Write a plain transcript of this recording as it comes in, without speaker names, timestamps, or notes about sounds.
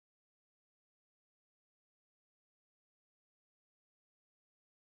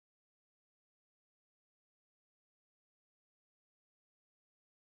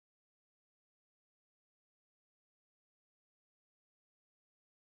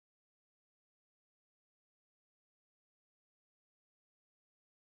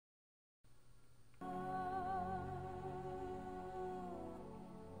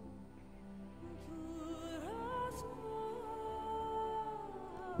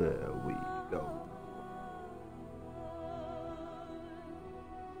There we go.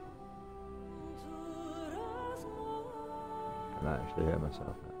 Can I actually hear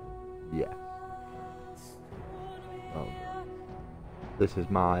myself now? Yes. Well, this is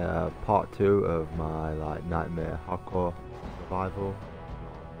my part 2 of my nightmare hardcore survival.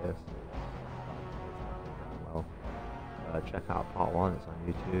 Yes. Well, check out part 1. It's on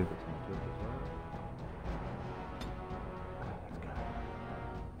YouTube. It's on YouTube as well. Let's go.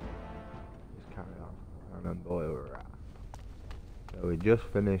 Just carry on. I remember where we were at. So we just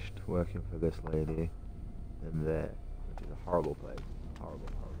finished working for this lady in there, which is a horrible place. Horrible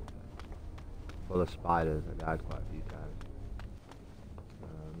place. Full of spiders. I died quite a few times.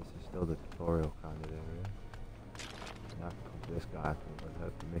 This is still the tutorial kind of area. I have to come to this guy, I think, with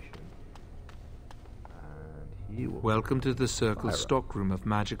her permission. And he will... Welcome to the Circle stockroom of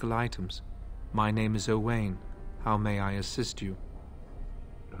magical items. My name is Owain. How may I assist you?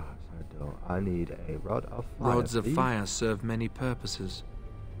 I need a rod of fire. Rods of fire serve many purposes.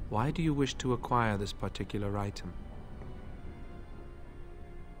 Why do you wish to acquire this particular item?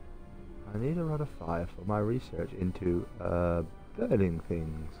 I need a rod of fire for my research into burning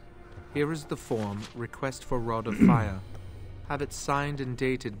things. Here is the form, request for rod of fire. Have it signed and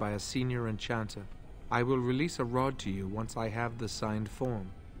dated by a senior enchanter. I will release a rod to you once I have the signed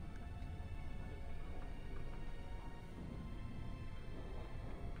form.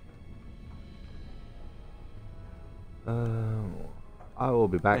 I will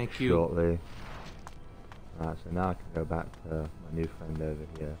be back shortly. Right, so now I can go back to my new friend over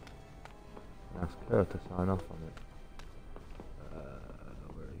here and ask her to sign off on it.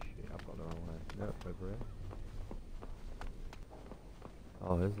 Where is she? I've got the wrong way. Nope, over here.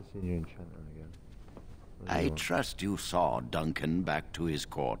 Oh, here's the senior enchanter again. I trust you saw Duncan back to his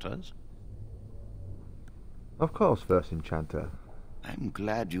quarters? Of course, first enchanter. I'm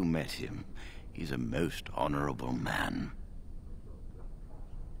glad you met him. He's a most honorable man.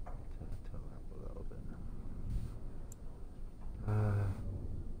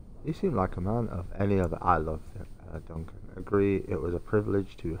 You seem like a man of any other. I love Duncan. Agree, it was a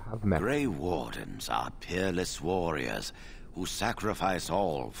privilege to have met. Grey Wardens are peerless warriors who sacrifice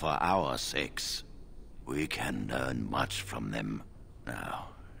all for our sakes. We can learn much from them. Now,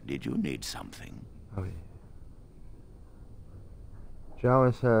 did you need something? Oh, yeah.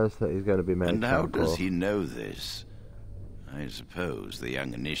 Jowan says that he's going to be made. And how does he know this? I suppose the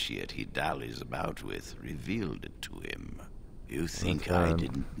young initiate he dallies about with revealed it to him. You think I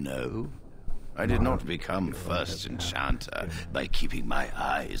didn't know? I did not become first enchanter by keeping my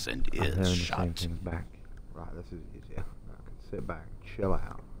eyes and ears shut. Back. Right, this is easier. I can sit back and chill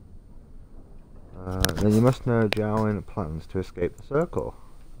out. Then you must know Jowan plans to escape the circle.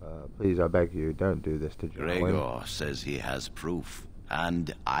 Please, I beg you, don't do this to Jowan. Gregor says he has proof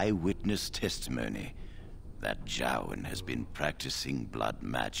and eyewitness testimony that Jowan has been practicing blood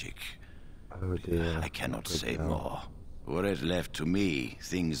magic. Oh dear. I cannot say more. Were it left to me,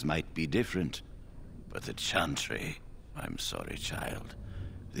 things might be different. But the Chantry, I'm sorry, child.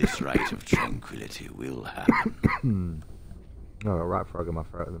 This rite of tranquility will happen. Oh, a rat frog in my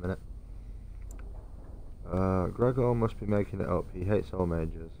throat in a minute. Gregor must be making it up. He hates all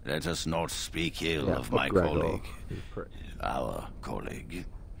mages. Let us not speak ill of my colleague. Our colleague.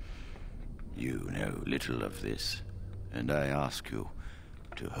 You know little of this, and I ask you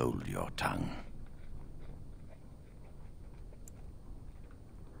to hold your tongue.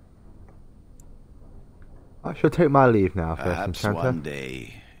 I shall take my leave now, first Perhaps enchanter. one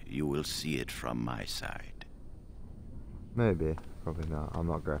day you will see it from my side. Maybe. Probably not. I'm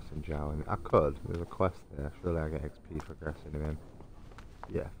not grassing Jowan. I could. There's a quest there. Surely I get XP for grassing him.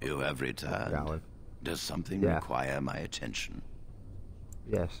 Yeah. You have returned. Does something require my attention?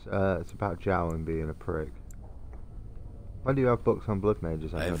 Yes, it's about Jowan being a prick. Why do you have books on blood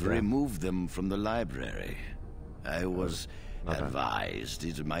mages? I've removed them from the library. I was advised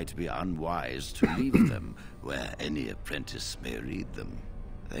it might be unwise to leave them where any apprentice may read them.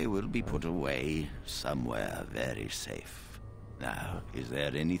 They will be put away somewhere very safe. Now, is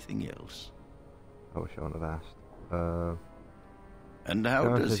there anything else? I wish I wouldn't have asked. And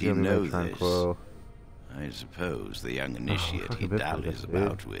how does he know this? I suppose the young initiate he dallies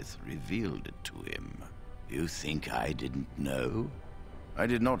about with revealed it to him. You think I didn't know? I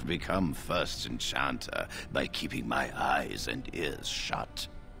did not become first enchanter by keeping my eyes and ears shut.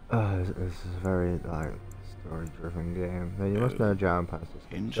 This is a very, story-driven game. Now, you must know Jowan passes.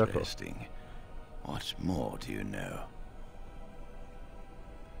 Interesting. What more do you know?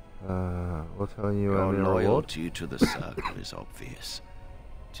 We'll tell you your loyalty to the circle is obvious.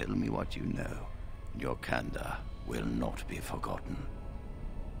 Tell me what you know. Your candor will not be forgotten.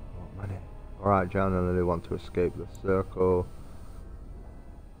 Alright, John and Lily want to escape the circle.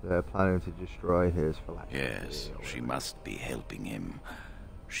 They're planning to destroy his phylactery. Yes, she must be helping him.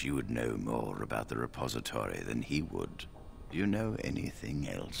 She would know more about the repository than he would. Do you know anything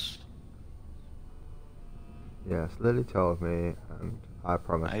else? Yes, Lily told me, and I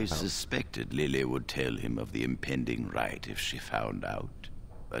promised I to help. suspected Lily would tell him of the impending rite if she found out.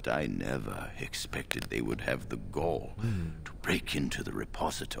 But I never expected they would have the gall to break into the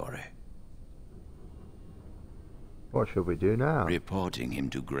repository. What should we do now? Reporting him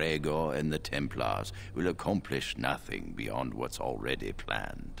to Gregor and the Templars will accomplish nothing beyond what's already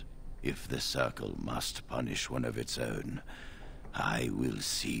planned. If the Circle must punish one of its own, I will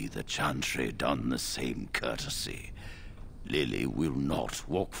see the Chantry done the same courtesy. Lily will not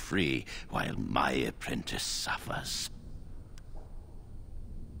walk free while my apprentice suffers.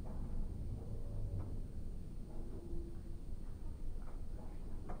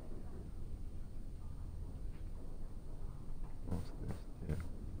 What's this? Yeah.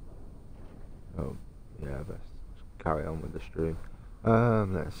 Oh, yeah, best carry on with the stream.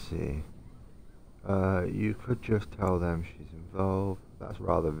 Let's see. You could just tell them she's involved. That's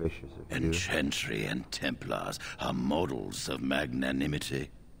rather vicious of you. Chantry and Templars are models of magnanimity.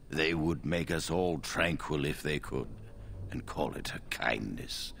 They would make us all tranquil if they could, and call it a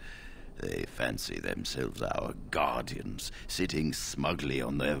kindness. They fancy themselves our guardians, sitting smugly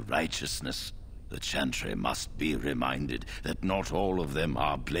on their righteousness. The Chantry must be reminded that not all of them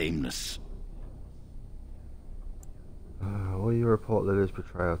are blameless. Will you report Lily's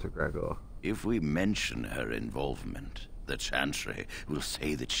betrayal to Gregor? If we mention her involvement, the Chantry will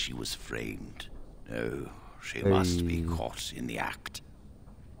say that she was framed. No, she must be caught in the act.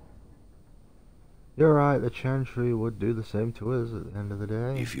 You're right, the Chantry would do the same to us at the end of the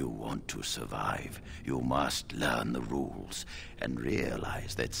day. If you want to survive, you must learn the rules and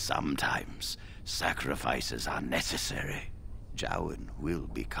realize that sometimes sacrifices are necessary. Jowan will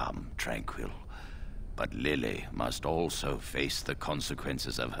become tranquil, but Lily must also face the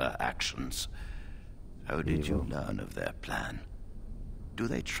consequences of her actions. How did you learn of their plan? Do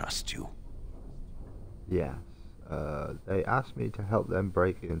they trust you? Yes. They asked me to help them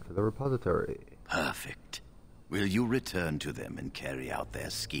break into the repository. Perfect. Will you return to them and carry out their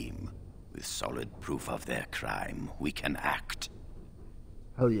scheme? With solid proof of their crime, we can act.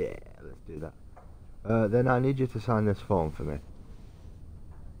 Hell yeah, let's do that. Then I need you to sign this form for me.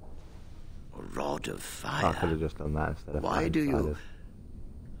 A rod of fire? I could have just done that instead of... Why do you...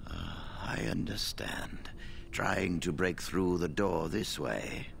 I understand. Trying to break through the door this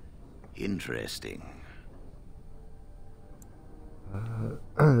way. Interesting.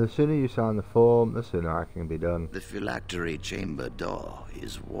 The sooner you sign the form, the sooner I can be done. The phylactery chamber door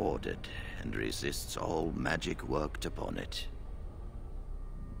is warded and resists all magic worked upon it.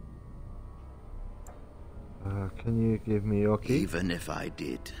 Can you give me your key? Even if I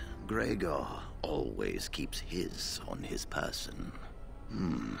did, Gregor always keeps his on his person.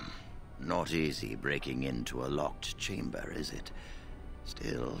 Not easy breaking into a locked chamber, is it?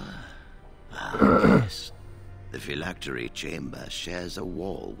 Still, yes. The phylactery chamber shares a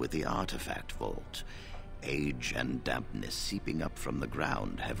wall with the artifact vault. Age and dampness seeping up from the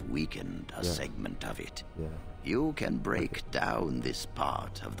ground have weakened a segment of it. Yeah. You can break down this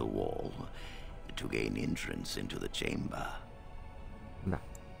part of the wall to gain entrance into the chamber. No.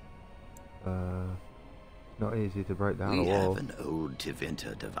 Not easy to break down a We wall. have an old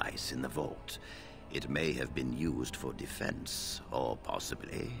Tiventer device in the vault. It may have been used for defense, or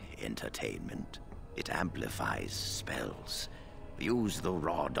possibly entertainment. It amplifies spells. Use the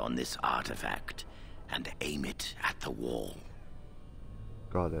rod on this artifact and aim it at the wall.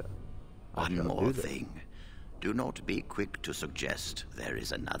 Got it. One more thing. Do not be quick to suggest there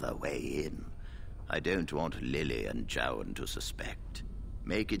is another way in. I don't want Lily and Jowan to suspect.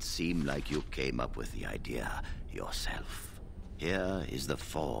 Make it seem like you came up with the idea yourself. Here is the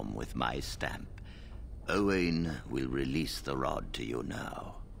form with my stamp. Owain will release the rod to you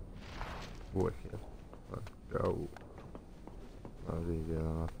now. Wicked. Let's go. That was easier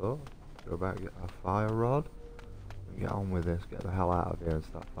than I thought. Go back, get a fire rod, and get on with this. Get the hell out of here and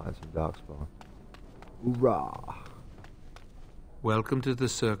start fighting some darkspawn. Hoorah! Welcome to the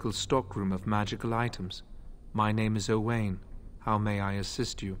Circle's stockroom of magical items. My name is Owain. How may I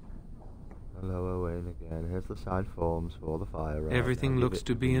assist you? Hello, Owain again. Here's the signed forms for the fire rod. Everything looks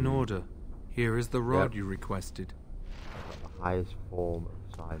to be in order. Here is the rod Yep. you requested. I've got the highest form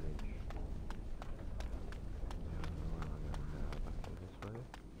of signage.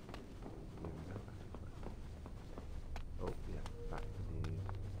 Oh, yeah, back to these.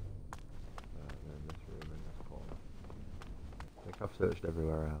 Then this room in this corner. I think I've searched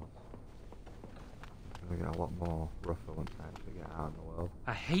everywhere else. We get a lot more rougher once I actually get out in the world.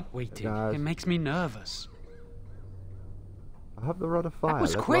 I hate waiting. Guys. It makes me nervous. I have the rod of fire. That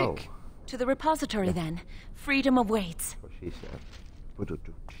was Let's quick. roll. To the repository then. Freedom awaits. That's what she said.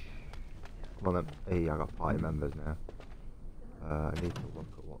 Come on then. Hey, I got party members now. I need to look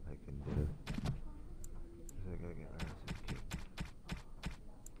at what they can do. They're gonna get their asses kicked.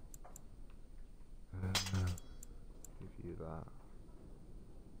 Give you that.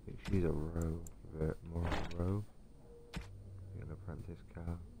 I think she's a rogue. More of a rogue. You're an apprentice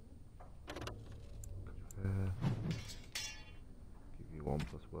cow. Confer. Give you 1+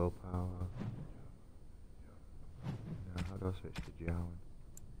 willpower. Now, how do I switch to Jowan?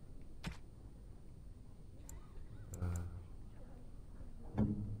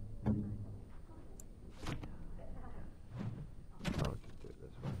 I'll just do it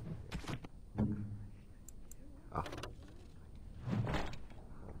this way. Yeah. Ah.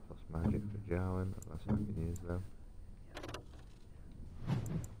 1+ magic for Jowan, unless I can use them.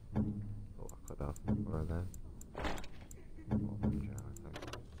 Oh, I could have more of them. More than Jowan,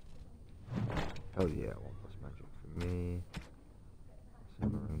 thanks. Hell yeah, 1+ magic for me.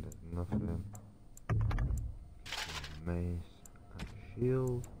 Simmering does nothing. Mace and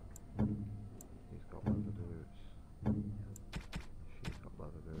shield. He's got leather boots. She's got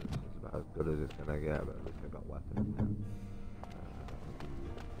leather boots. It's about as good as it's gonna get, but at least I got weapons now.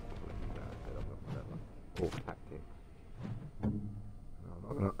 Oh, tactics. No,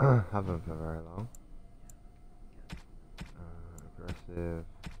 I'm not gonna have them for very long. Aggressive.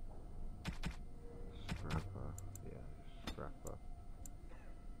 Scrapper. Yeah, scrapper.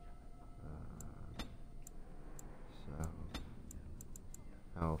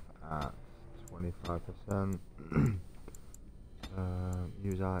 Health at 25%.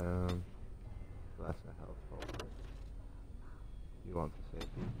 Use item. Lesser health focus. You want to save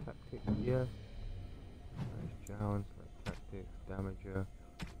these tactics? Yes. Nice challenge. Like tactics, damager.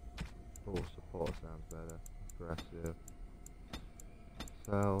 Oh, support sounds better. Aggressive.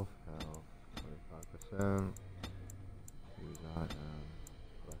 Self health 25%. Use item.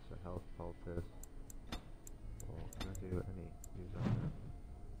 Lesser health poultice. Or can I do any? Use item.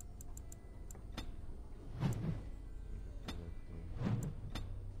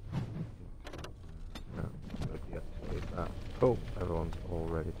 No, good, yeah, save that. Cool, everyone's all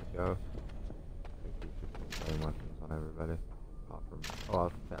ready to go. I think he's just got flame weapons on everybody. Apart from, oh,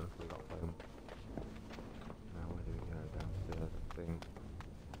 I've technically got flame. Now where do we go? Downstairs, I think.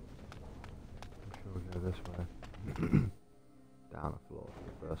 I'm sure we go this way. Down the floor,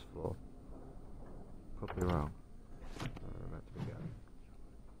 the first floor. Could be wrong. Where we're meant to be going.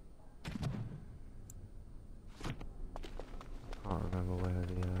 Can't remember where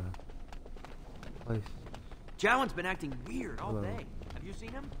the place is. Jowan's been acting weird all Hello. day. Have you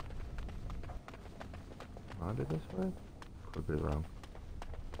seen him? Might be this way? Could be wrong.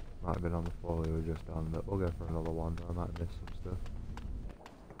 Might have been on the floor we were just on, but we'll go for another wander. I might miss some stuff.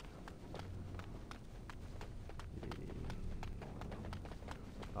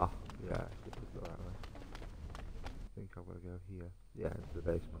 Ah, yeah, this is the right way. I think I'm gonna go here. Yeah, it's the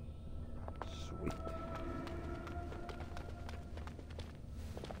basement. Sweet.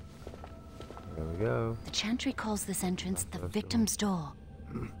 There we go. The Chantry calls this entrance the Victim's Door.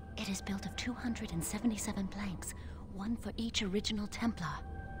 It is built of 277 planks, one for each original Templar.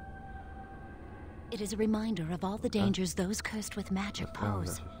 It is a reminder of all the dangers those cursed with magic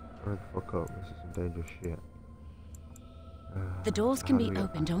pose. Hurry the fuck up, this is some dangerous shit. The doors can be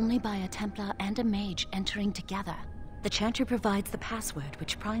opened only by a Templar and a mage entering together. The Chantry provides the password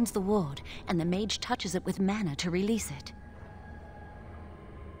which primes the ward, and the mage touches it with mana to release it.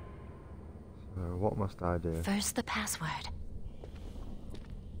 So what must I do? First, the password.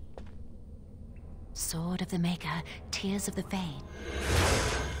 Sword of the Maker, Tears of the Fane.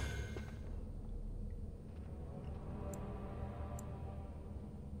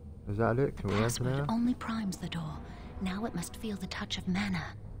 Is that it? Can we enter Password now? only primes the door. Now it must feel the touch of mana.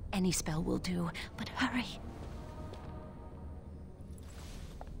 Any spell will do, but hurry.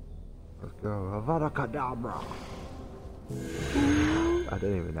 Let's go. Avada Kedavra! I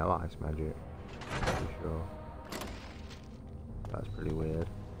didn't even know ice magic. Pretty sure. That's pretty weird.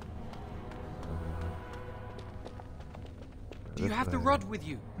 Do you have the rod with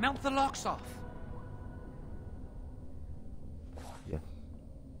you? Melt the locks off. Yes.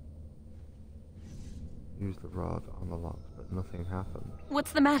 Use the rod on the locks, but nothing happened.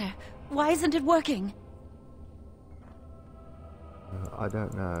 What's the matter? Why isn't it working? I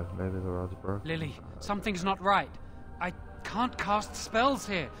don't know. Maybe the rod's broken. Lily, something's not right. I can't cast spells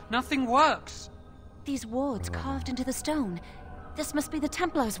here. Nothing works. These wards carved into the stone. This must be the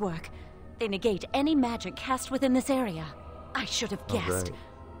Templars' work. They negate any magic cast within this area. I should have guessed. Great.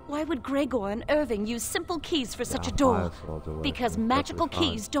 Why would Gregor and Irving use simple keys for such a Yeah, door? fire swords are Because working magical perfectly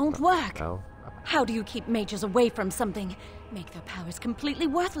fine. keys don't work. Hell. How do you keep mages away from something? Make their powers completely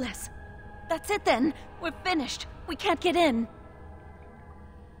worthless. That's it then. We're finished. We can't get in.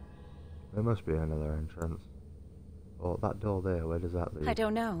 There must be another entrance. Oh, that door there, where does that lead? I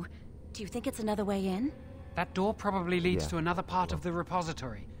don't know. Do you think it's another way in? That door probably leads Yeah. to another part of the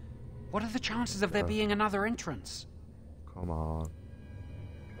repository. What are the chances of there being another entrance? Come on.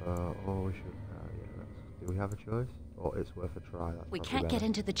 Oh, we should. Yeah, do we have a choice? Or it's worth a try. That's We probably can't get better.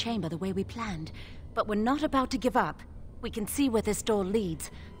 into the chamber the way we planned, but we're not about to give up. We can see where this door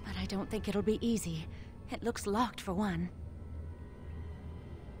leads, but I don't think it'll be easy. It looks locked for one.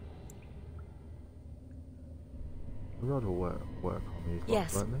 The rod will work on these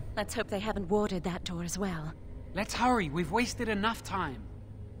Yes, locks, won't they? let's hope they haven't warded that door as well. Let's hurry. We've wasted enough time.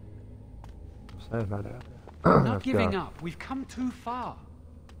 Same matter. Not Let's giving go. up. We've come too far.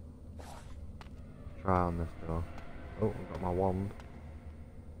 Try on this door. Oh, I've got my wand.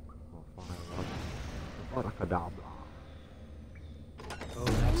 Oh, fire rod. Like a dab. Oh,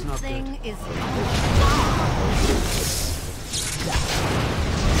 that's not good. is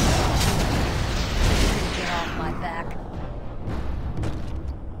get off my back.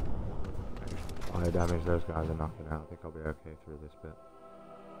 Fire damage those guys are knocking out. I think I'll be okay through this bit.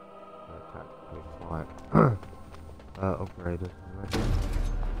 Tactically quiet. Upgraded.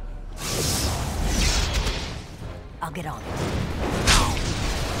 I'll get on it.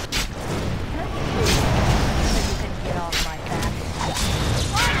 You can get off my back.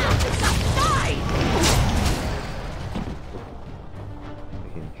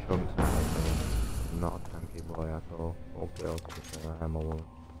 Taking chunks out of me. I'm not a tanky boy at all. Or girl, to be fair, I am a woman.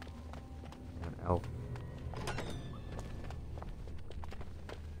 An elf.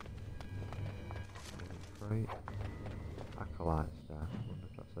 Great. Acolyte staff. I wonder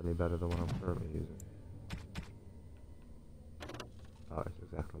if that's any better than what I'm currently using. Oh, it's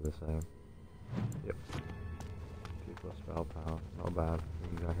exactly the same. Yep. 2+ spell power. Not bad.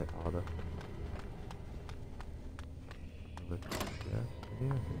 You can hit harder. Yes,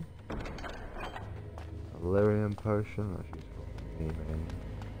 yeah. A lyrium potion. That's useful for me, man.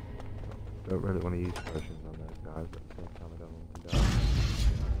 Don't really want to use potions on those guys, but at the same time I don't want to die.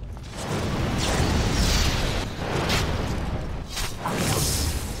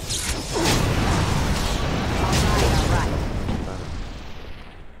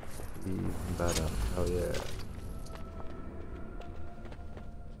 Even better. Oh yeah.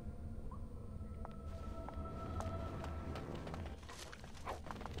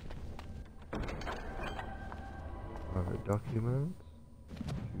 Private documents.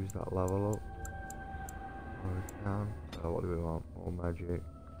 Use that level up. Where we can. What do we want? More magic.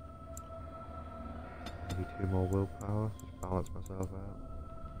 Maybe 2 more willpower. Just balance myself out.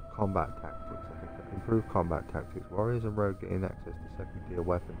 Combat tactics. I think that improve combat tactics. Warriors and rogue gain access to second tier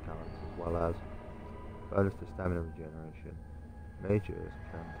weapon talents as well as bonus to stamina regeneration. Mages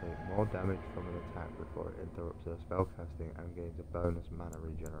can take more damage from an attack before it interrupts their spellcasting and gains a bonus mana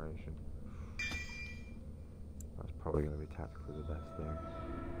regeneration. That's probably going to be tactically the best thing.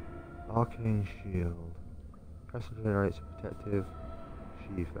 Arcane shield. Pressure generates a protective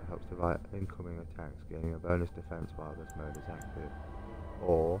sheath that helps to fight incoming attacks, gaining a bonus defense while this mode is active.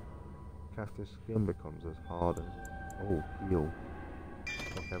 Or caster's skin becomes as hard as heal.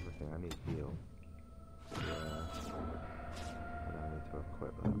 Fuck everything, I need heal. Yeah. And I need to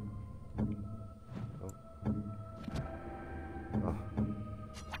equip that. Oh.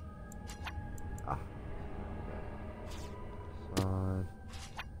 Ah. Side.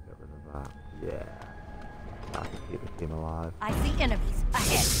 Get rid of that. Yeah. I can keep the team alive. I see enemies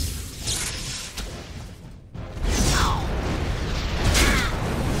ahead.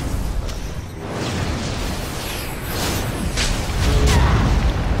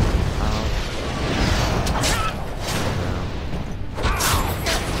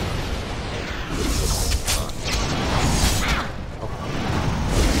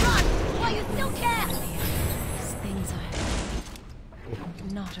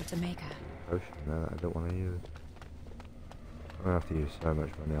 The maker. Potion that I don't want to use. I'm gonna have to use so much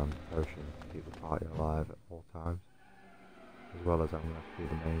money on potions to keep the party alive at all times. As well as I'm gonna have to be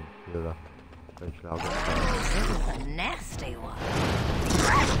the main healer. Eventually I'll get This is a nasty one.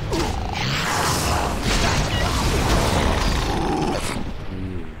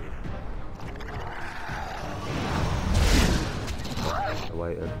 I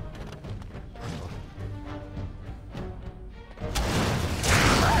waited.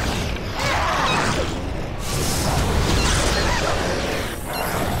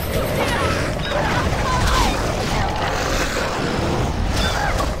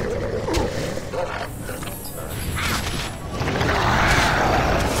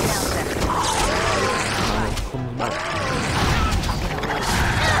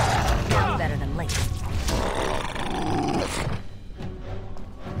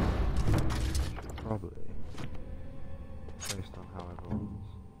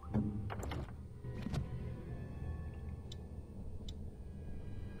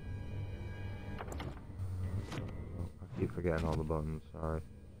 keep forgetting all the buttons, sorry.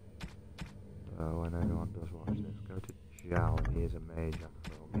 When anyone does watch this, go to Jal. He is a mage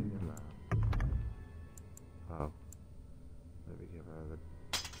after all. Give him that. Oh. Maybe give her the...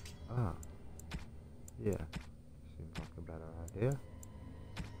 Ah. Yeah. Seems like a better idea.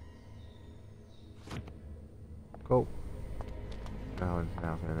 Cool. Jalen's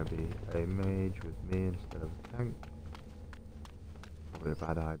now going to be a mage with me instead of a tank. Probably a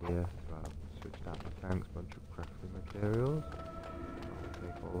bad idea. So I've switched out the tanks, bunch of crafting materials. I'll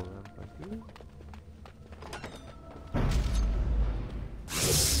take all of them, thank you.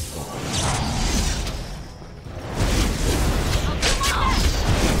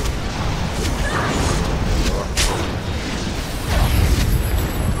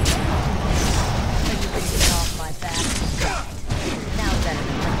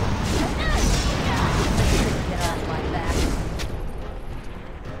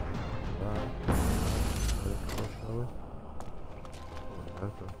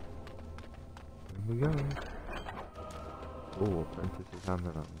 Here we go. Oh, apprentice's hand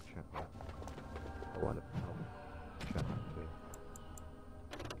on the check that. I want to check that too.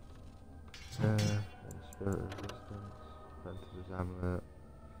 One spirit resistance, apprentice's amulet.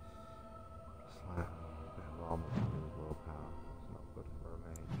 Slight bit of armor to lose willpower. It's not good for a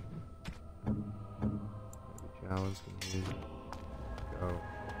mage. Maybe Jalen's can use it. Go.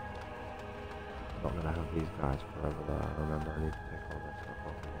 I'm not gonna have these guys forever though. I remember I need to take all that stuff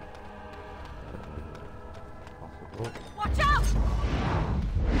off. Possible. Watch out!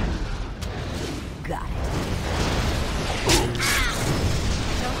 Got it.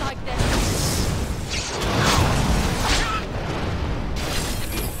 Don't like this.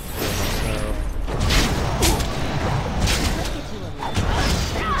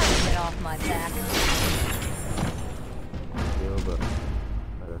 Get off my back. But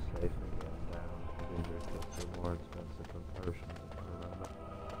better safe than getting down. Dangerous kits are more expensive than potions, if you remember.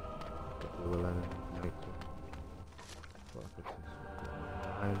 But we will let him make them. So I could see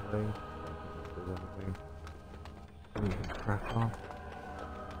some iron ring. I don't think there's anything. So we can crack off.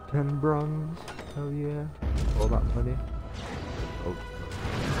 10 bronze. Hell yeah. All that money. Oh.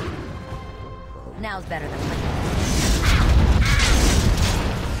 Now's better than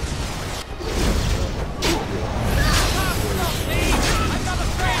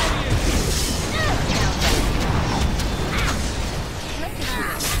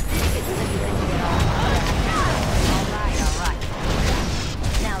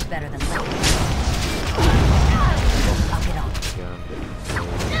better than that. I'll get on.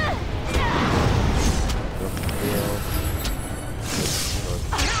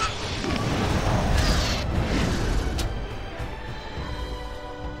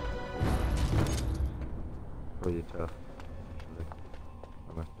 Pretty tough, actually.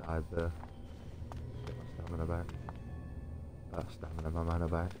 I almost died there. Get my stamina back. My mana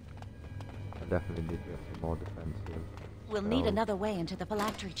back. I definitely need to get some more defensive. We'll need another way into the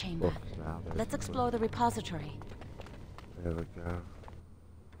phylactery chamber. Let's explore the repository. There we go.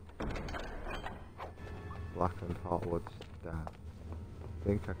 Blackened hotwood staff. I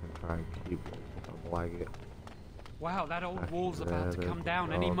think I can try and keep this if I lag it. Wow, that old Back wall's there, about to there's come down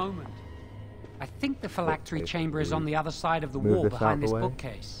the any dog. moment. I think the phylactery Bookcase, chamber is on the other side of the move wall this out behind the this way.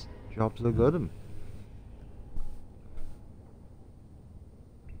 bookcase. Jobs are good.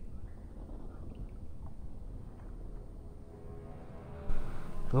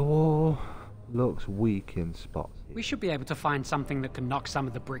 The wall looks weak in spots here. We should be able to find something that can knock some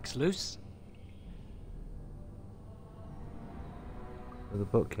of the bricks loose. But the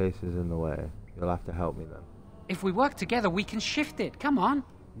bookcase is in the way. You'll have to help me then. If we work together, we can shift it. Come on.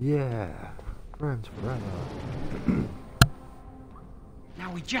 Yeah, friends forever.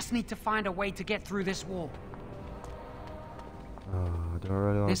 Now we just need to find a way to get through this wall. Oh, I don't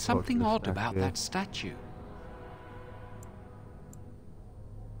really want There's to talk to something the odd about statue. that statue.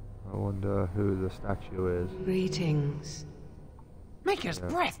 I wonder who the statue is. Greetings. Maker's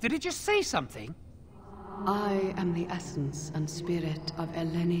breath, did it just say something? I am the essence and spirit of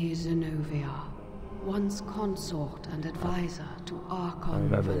Eleni Zenobia, once consort and advisor to Archon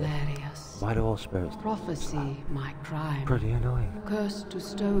remember it. Valerius. Why do all spirits Prophecy, my crime. pretty annoying? Cursed to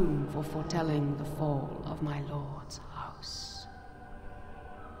stone for foretelling the fall of my lord's house.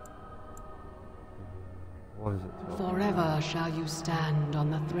 What is it talking Forever shall you stand on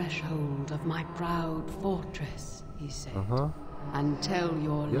the threshold of my proud fortress, he said, Uh-huh. and tell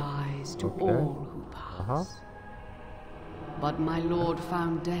your Yep. lies to Okay. all who pass. Uh-huh. But my lord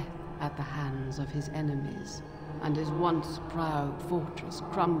found death at the hands of his enemies, and his once proud fortress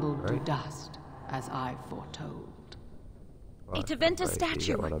crumbled to Right. dust, as I foretold. Right, A Taventa right, you statue.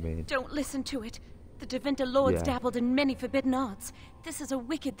 get what I mean. Don't listen to it. The Devinter lords Yeah. dabbled in many forbidden arts. This is a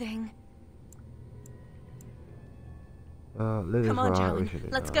wicked thing. Liz Come on, is right, we Jowan. should do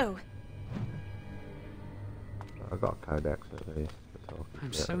Let's that. go. I got a codex at least. for talking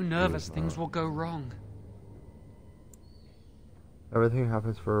I'm shit. so Let's nervous do things that. will go wrong. Everything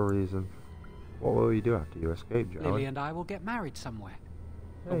happens for a reason. What will you do after you escape, Jowan? Lily and I will get married somewhere.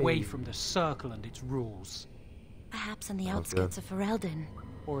 Hey. Away from the Circle and its rules. Perhaps in the Sounds outskirts of Ferelden.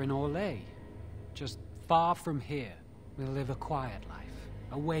 Or in Orlais. Just far from here. We'll live a quiet life.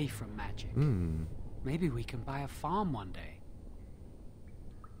 Away from magic. Maybe we can buy a farm one day.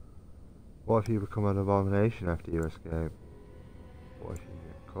 What if you become an abomination after you escape? What if you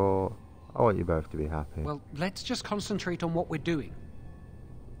get caught? I want you both to be happy. Well, let's just concentrate on what we're doing.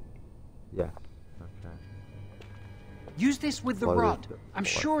 Yes. Okay. Use this with the What is rod. it? I'm What?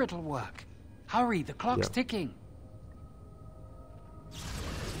 sure it'll work. Hurry, the clock's Yeah. ticking.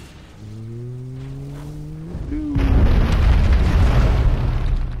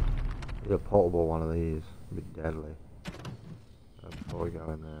 Need a portable one of these. It'd be deadly. Before we go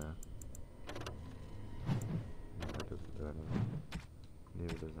in there. That doesn't do anything.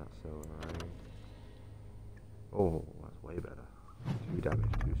 Neither does that silver ring. Oh, that's way better. 2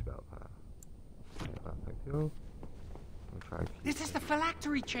 damage, 2 spell power. Take that, thank you. I'll try and keep This is the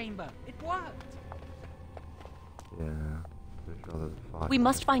phylactery chamber. It worked. Yeah. Pretty sure there's a fight. We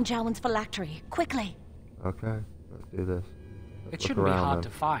must find Jowan's phylactery. Quickly. Okay, let's do this. It Let's shouldn't look be around hard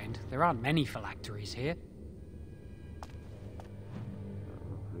then. to find. There aren't many phylacteries here.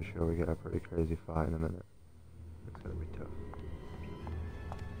 I'm pretty sure we get a pretty crazy fight in a minute. It's gonna be tough.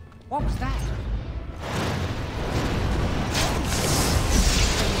 What was that?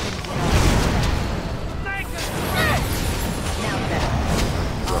 Now then.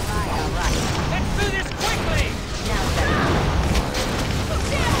 All right. Let's do this quickly! Now then.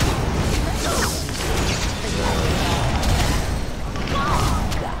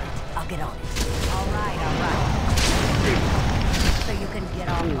 Got it. I'll get on it. All right. So you can get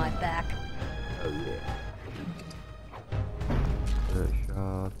off my back. Oh yeah. Spirit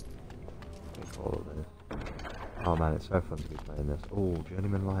shard. Take all of this. Oh man, it's so fun to be playing this. Oh,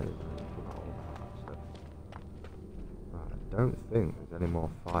 Journeyman Light is stuff. Right, I don't think there's any more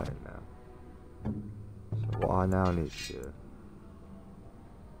fighting now. So what I now need to do is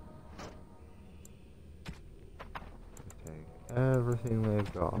take everything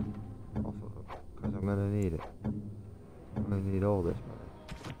they've got off of them, because I'm gonna need it. I'm gonna need all this money.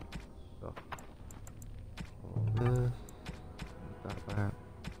 Stuff. All this. Take that back.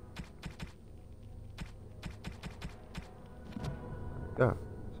 There we go.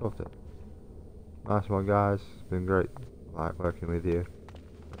 Sorted. Nice one, guys. It's been great. Like working with you.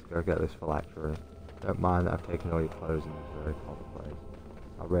 Let's go get this phylactery. Don't mind that I've taken all your clothes in this very cold place.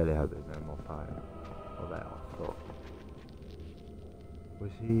 I really hope there's no more fighting. Or they are fucked.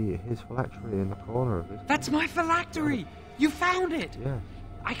 Was his phylactery in the corner of this? That's my phylactery! You found it! Yeah.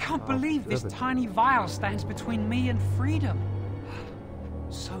 I can't Oh, believe this seven. tiny vial stands between me and freedom.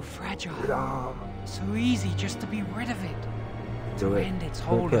 So fragile. Ah, So easy just to be rid of it. Do To it. end its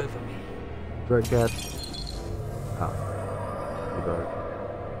Drink hold it. over me. Drink it. Ah. You broke.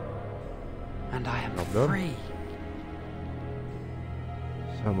 And I am Not done. free.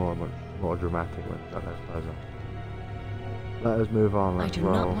 So much more dramatic when it's got less pleasure. Let us move on. I Let's do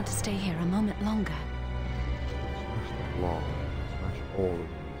roll. not want to stay here a moment longer. Smash the block. Smash all of these.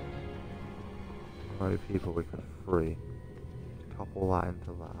 How many people we could free? Topple that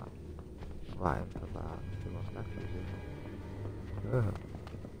into that. That into that. Two more statues in.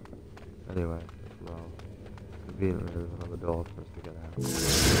 Anyway, let's roll. Conveniently, there's another door for us to get out.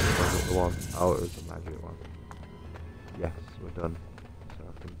 Was it the one? Oh, it was the magic one. Yes, we're done. So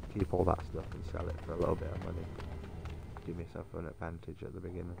I can keep all that stuff and sell it for a little bit of money. Give myself an advantage at the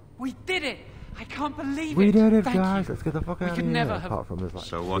beginning. We did it! I can't believe We it! did it, Thank guys! you. Let's get the fuck We out of could here! never have- Apart from there's like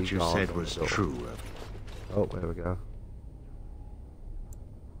So what 3 you guards said on the was door. true. Oh, there we go.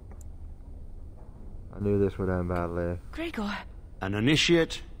 I knew this would end badly. Gregor. An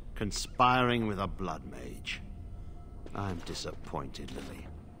initiate conspiring with a blood mage. I'm disappointed, Lily.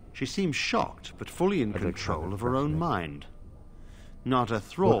 She seems shocked, but fully in I did control kind of of her own fascinating. mind. Not a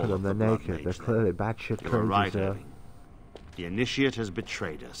thrall Look at them, of they're the blood naked. mage, They're then. clearly batshit You were right, crazy, sir. Irving. The initiate has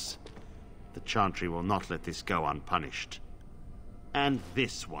betrayed us. The Chantry will not let this go unpunished. And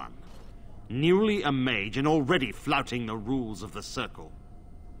this one. Newly a mage and already flouting the rules of the Circle.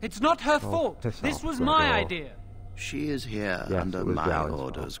 It's not her Oh, fault! piss This off, was Gregor. my idea! She is here Yes, under it was my Jowan's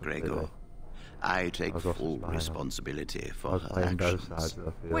orders, fault, completely. Gregor. I take I was also full spying on- responsibility I for was her playing both actions. sides of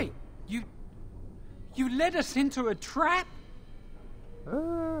the field. Wait, you led us into a trap? I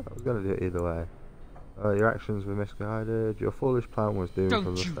was gonna do it either way. Your actions were misguided. Your foolish plan was doomed from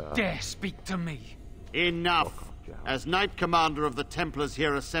Don't the you start. dare speak to me! Enough! As Knight Commander of the Templars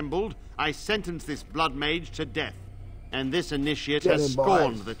here assembled, I sentence this blood mage to death. And this initiate Get has him, boys.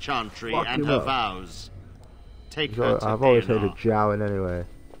 scorned the Chantry Fuck and him her up. vows. Take So her to I've always hated Aenar. Jowin anyway.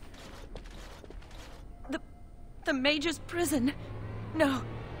 The Mage's prison. No.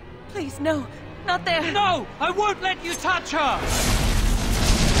 Please, no. Not there. No! I won't let you touch her!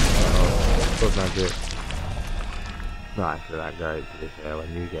 Blood magic. Not actually that great, to be fair.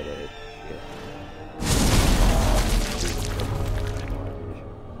 When you get it,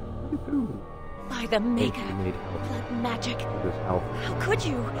 By the Maker. You need help. Blood magic. Just help. How could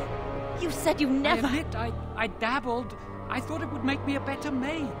you? You said you never. I admit, I dabbled. I thought it would make me a better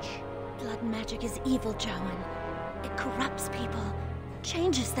mage. Blood magic is evil, Jowan. It corrupts people,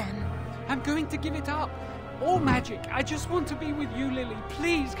 changes them. I'm going to give it up. All magic. I just want to be with you, Lily.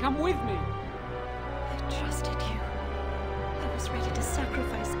 Please come with me. I trusted you. I was ready to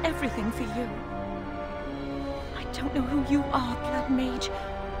sacrifice everything for you. I don't know who you are, Blood Mage.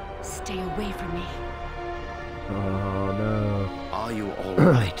 Stay away from me. Oh no. Are you all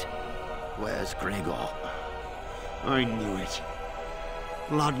right? Where's Gregor? I knew it.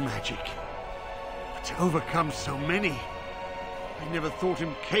 Blood magic. But to overcome so many, I never thought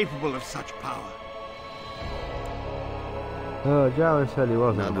him capable of such power. Jowin said he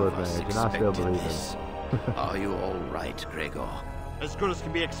wasn't a None blood of us mage, and I still expected believe this. him. Are you all right, Gregor? As good as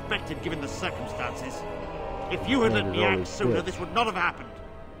can be expected given the circumstances. If you had Yeah, let me there's act always sooner, this. this would not have happened.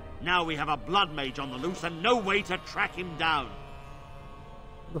 Now we have a blood mage on the loose and no way to track him down.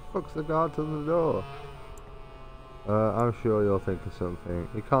 The fuck's the guard to the door? I'm sure you'll think of something.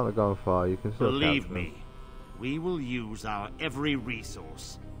 You can't have gone far, you can still Believe catch them. me, we will use our every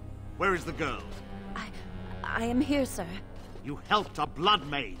resource. Where is the girl? I am here, sir. You helped a blood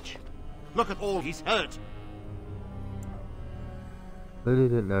mage. Look at all he's hurt. Lily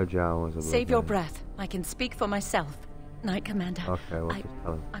didn't know Jowin was a blood Save your mage. breath. I can speak for myself. Knight Commander. Okay, well, just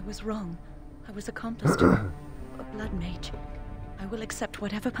tell him. I was wrong. I was accomplice to a blood mage. I will accept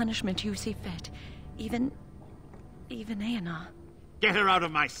whatever punishment you see fit. Even Aenar. Get her out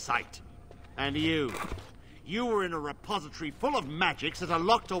of my sight. And you. You were in a repository full of magics that are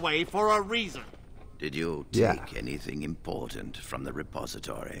locked away for a reason. Did you Yeah. take anything important from the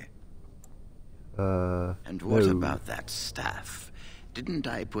repository? And No. what about that staff? Didn't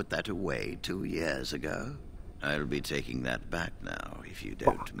I put that away 2 years ago? I'll be taking that back now, if you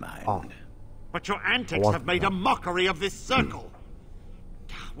don't mind. off. But your antics want have made that. a mockery of this circle.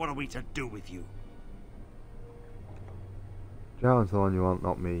 What are we to do with you? Jowin's the one you want,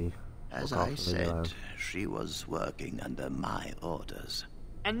 not me. As Fuck off, I leave me alone. said, she was working under my orders.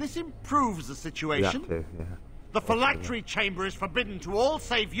 And this improves the You situation. have to, yeah. The phylactery chamber is forbidden to all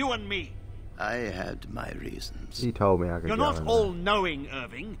save you and me. I had my reasons. He told me I could You're go not in all-knowing,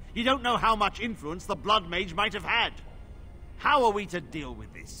 Irving. You don't know how much influence the Blood Mage might have had. How are we to deal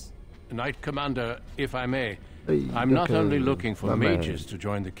with this? Knight Commander, if I may, Hey, I'm not look, only looking for my man. mages to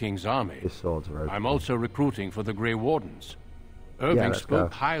join the King's army, His swords are open. I'm also recruiting for the Grey Wardens. Irving let's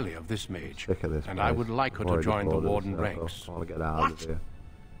spoke go. highly of this mage, Sick of this and I place. would like her to Already join the bored of Warden this circle. ranks. I want to get out What? of here.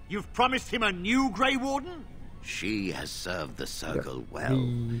 You've promised him a new Grey Warden? She has served the circle Yeah.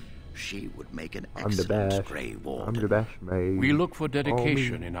 well. She would make an I'm the excellent best. Grey I'm Warden. the best mate. We look for Oh,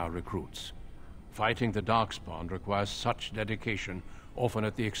 dedication me. in our recruits. Fighting the Darkspawn requires such dedication, often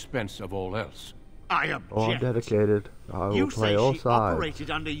at the expense of all else. I object. Oh, I'm dedicated. I will You play say all she sides. operated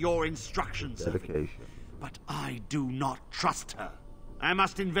under your instructions, Irving. Dedication. But I do not trust her. I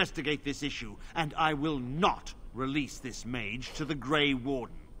must investigate this issue, and I will not release this mage to the Grey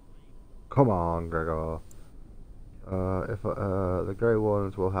Warden. Come on, Gregor. If the Grey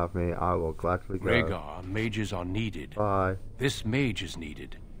Wardens will have me, I will gladly go. Rhaegar, mages are needed. Bye. This mage is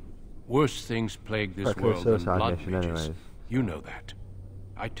needed. Worse things plague this Practically world than suicide blood mission mages. anyways. You know that.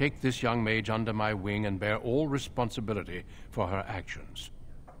 I take this young mage under my wing and bear all responsibility for her actions.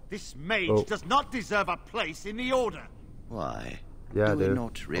 This mage Oh. does not deserve a place in the Order. Why? Yeah, do we dude.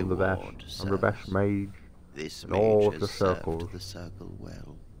 not I'm the best. reward I'm the best service? mage. This in all mage of the has served circles. the circle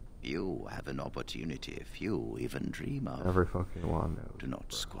well. You have an opportunity few even dream of. Every fucking one. Do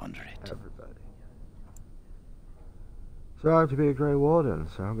not squander it. Everybody. So I'm to be a Grey Warden,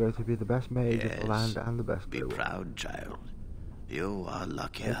 so I'm going to be the best mage of Yes. the land and the best Be Grey Warden. proud, child. You are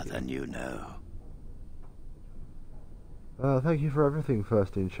luckier than you know. Thank you for everything,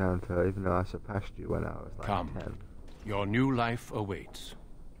 First Enchanter, even though I surpassed you when I was like Come. 10. Your new life awaits.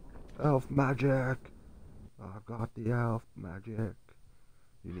 Elf magic! I've got the elf magic.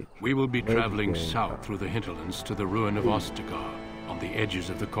 You need We will be Maybe traveling game south through the hinterlands to the ruin of Ostagar, on the edges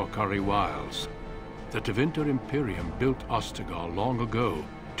of the Korkari Wilds. The Tevinter Imperium built Ostagar long ago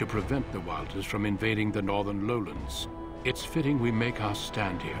to prevent the Wilders from invading the northern lowlands. It's fitting we make our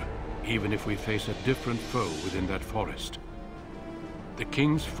stand here, even if we face a different foe within that forest. The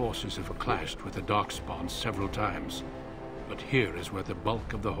King's forces have clashed with the Darkspawn several times, but here is where the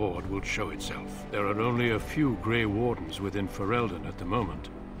bulk of the Horde will show itself. There are only a few Grey Wardens within Ferelden at the moment,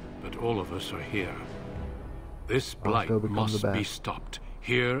 but all of us are here. This blight must be stopped,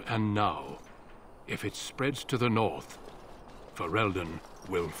 here and now. If it spreads to the north, Ferelden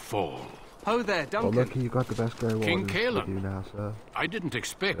will fall. Ho there, Duncan. Well, lucky you got the best Grey King Wardens Kalen. with you now, sir. I didn't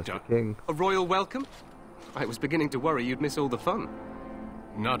expect a royal welcome? I was beginning to worry you'd miss all the fun.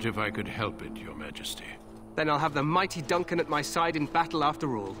 Not if I could help it, Your Majesty. Then I'll have the mighty Duncan at my side in battle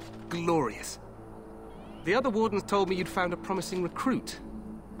after all. Glorious. The other wardens told me you'd found a promising recruit.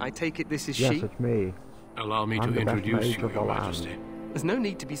 I take it this is she? Yes, it's me. Allow me to introduce you, Your Majesty. There's no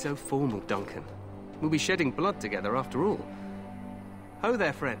need to be so formal, Duncan. We'll be shedding blood together after all. Ho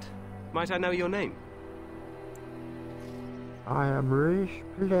there, friend. Might I know your name? I am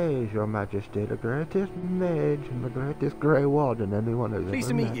ReecePlayss, Your Majesty, the greatest mage and the greatest Grey Warden anyone has Pleased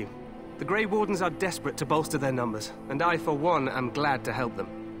to ever meet met. you. The Grey Wardens are desperate to bolster their numbers, and I, for one, am glad to help them.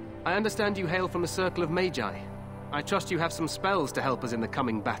 I understand you hail from a circle of Magi. I trust you have some spells to help us in the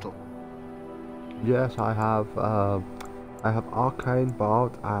coming battle. Yes, I have Arcane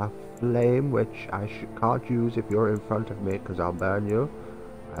Bolt, I have Flame, which I can't use if you're in front of me, because I'll burn you.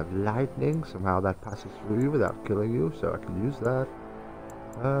 I have Lightning, somehow that passes through you without killing you, so I can use that.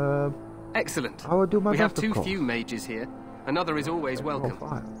 Excellent. I will do my we best, have too of course. few mages here. Another is always welcome.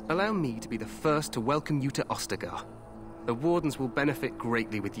 Allow me to be the first to welcome you to Ostagar. The Wardens will benefit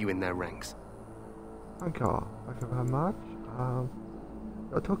greatly with you in their ranks. Thank you very much.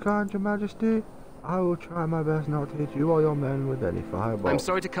 You're too kind, Your Majesty. I will try my best not to hit you or your men with any fireballs. I'm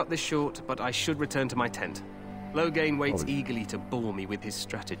sorry to cut this short, but I should return to my tent. Logain waits eagerly to bore me with his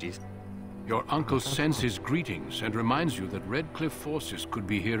strategies. Your uncle sends his greetings and reminds you that Redcliffe forces could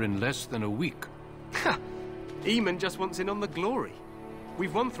be here in less than a week. Ha! Eamon just wants in on the glory.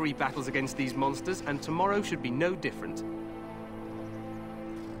 We've won 3 battles against these monsters, and tomorrow should be no different.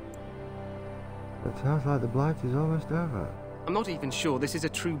 It sounds like the blight is almost over. I'm not even sure this is a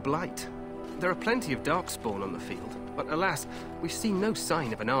true blight. There are plenty of Darkspawn on the field, but alas, we've seen no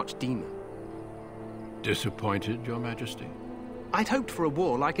sign of an archdemon. Disappointed, Your Majesty? I'd hoped for a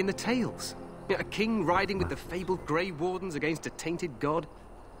war like in the tales. A king riding with the fabled Grey Wardens against a tainted god.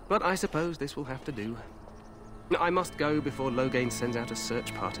 But I suppose this will have to do. I must go before Logain sends out a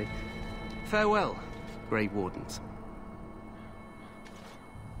search party. Farewell, Grey Wardens.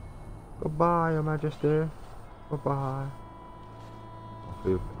 Goodbye, Your Majesty. Goodbye.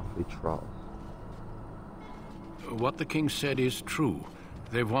 Awfully trolls. What the king said is true.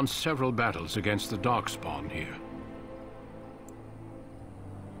 They've won several battles against the Darkspawn here.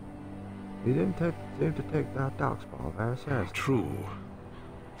 He didn't seem to take that Darkspawn very seriously. True.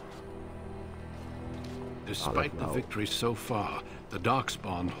 Despite the victory so far, the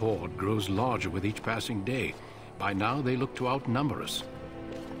Darkspawn horde grows larger with each passing day. By now, they look to outnumber us.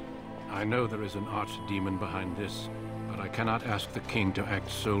 I know there is an archdemon behind this, but I cannot ask the king to act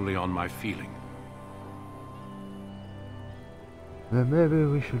solely on my feeling. Then maybe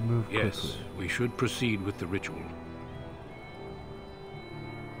we should move quickly. Yes, we should proceed with the ritual.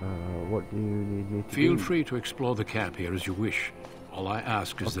 What do you need me to do? Feel free to explore the camp here as you wish. All I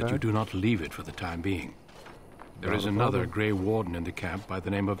ask is that you do not leave it for the time being. There is another Grey Warden in the camp by the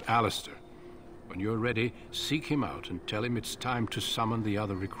name of Alistair. When you're ready, seek him out and tell him it's time to summon the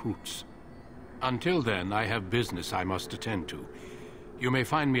other recruits. Until then, I have business I must attend to. You may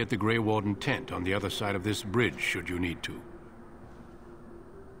find me at the Grey Warden tent on the other side of this bridge, should you need to.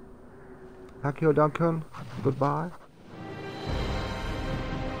 Thank you, Duncan. Goodbye.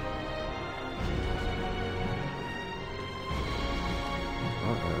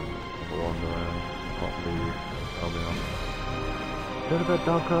 Little bit,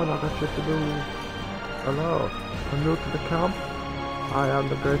 Duncan, I got shit to do. Hello, I'm new to the camp. I am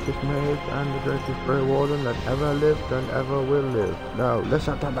the greatest mage and the greatest Grey Warden that ever lived and ever will live. No,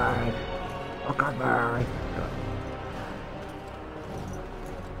 listen to me. Look at me.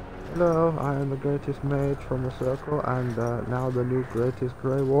 Hello, I am the greatest mage from the circle and now the new greatest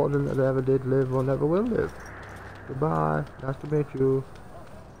Grey Warden that ever did live or never will live. Goodbye, nice to meet you.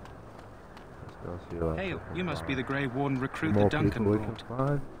 Let's go see Hey, you must be the Grey Warden recruit more that Duncan people we brought. can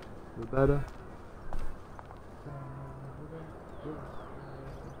find, the better.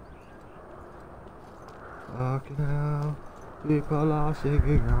 Fucking hell, people are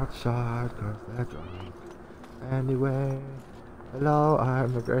singing outside cause they're drunk. Anyway, Hello, I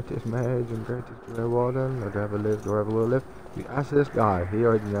am the greatest mage and greatest Grey Warden that ever lived or ever will live. You ask this guy, he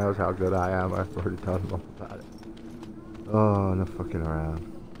already knows how good I am. I've already told him all about it. Oh, no fucking around.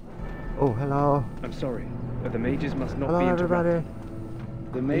 Oh, hello. I'm sorry, but the mages must not Hello, be interrupted.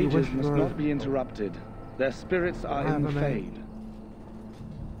 everybody. The mages must not be interrupted. Their spirits are in the Fade.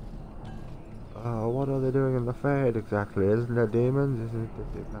 What are they doing in the Fade exactly? Isn't there demons? Isn't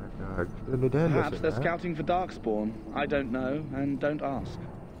it extremely dangerous? Perhaps they're scouting for Darkspawn. I don't know, and don't ask.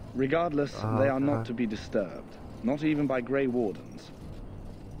 Regardless, they are not to be disturbed. Not even by Grey Wardens.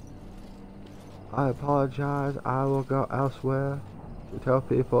 I apologize. I will go elsewhere to tell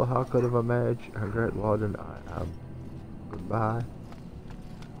people how good of a mage and Great Warden I am. Goodbye.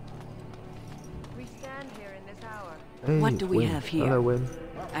 We stand here in this hour. Hey, What do we Wynn. have here? Hello, Wynn.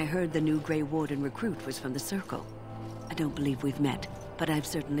 I heard the new Grey Warden recruit was from the Circle. I don't believe we've met, but I've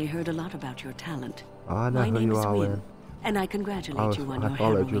certainly heard a lot about your talent. I know My who name you is are, Wynn, Wynn. and I congratulate you on your I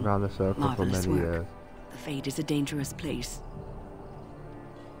followed you harrowing, around the Circle for marvelous many work. years. The Fade is a dangerous place.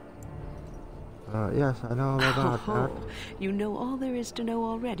 Yes, I know all about that. You know all there is to know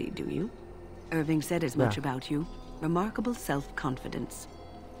already, do you? Irving said as much about you. Remarkable self-confidence.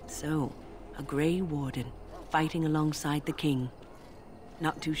 So, a Grey Warden, fighting alongside the King.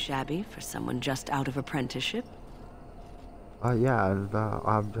 Not too shabby for someone just out of apprenticeship. Yeah, and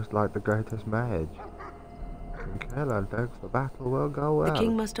I'm just like the greatest mage. Kill and thinks the battle will go well. The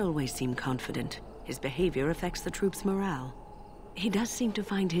King must always seem confident. His behavior affects the troops' morale. He does seem to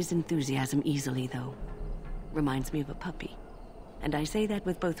find his enthusiasm easily, though. Reminds me of a puppy. And I say that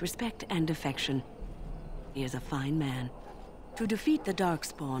with both respect and affection. He is a fine man. To defeat the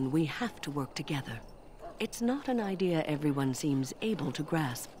Darkspawn, we have to work together. It's not an idea everyone seems able to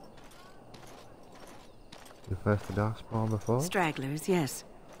grasp. You faced the Darkspawn before? Stragglers, yes.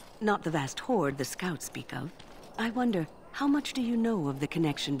 Not the vast horde the scouts speak of. I wonder, how much do you know of the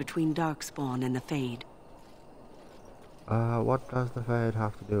connection between Darkspawn and the Fade? What does the Fade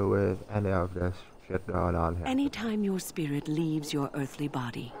have to do with any of this shit going on here? Anytime your spirit leaves your earthly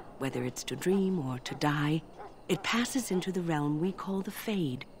body, whether it's to dream or to die, it passes into the realm we call the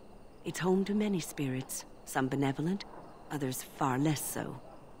Fade. It's home to many spirits, some benevolent, others far less so.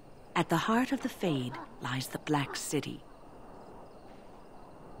 At the heart of the Fade lies the Black City.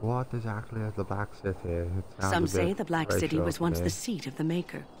 What exactly is the Black City? Some say the Black City was once the seat of the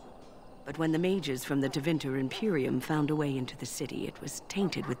Maker. But when the mages from the Tevinter Imperium found a way into the city, it was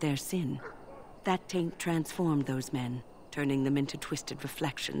tainted with their sin. That taint transformed those men, turning them into twisted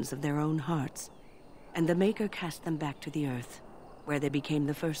reflections of their own hearts. And the Maker cast them back to the Earth, where they became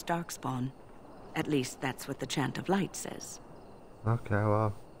the first Darkspawn. At least that's what the Chant of Light says. Okay,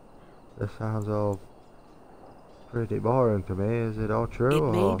 well, this sounds all pretty boring to me. Is it all true?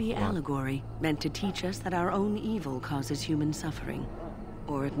 It may be allegory, meant to teach us that our own evil causes human suffering.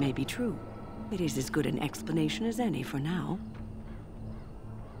 Or it may be true. It is as good an explanation as any for now.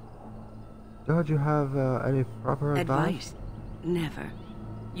 Don't you have any proper advice? Never.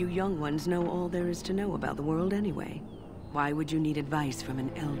 You young ones know all there is to know about the world anyway. Why would you need advice from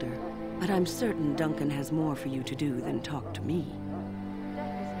an elder? But I'm certain Duncan has more for you to do than talk to me.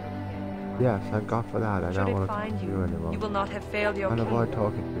 Yes, thank God for that. I don't want to talk to you anymore. You will not have failed your king. avoid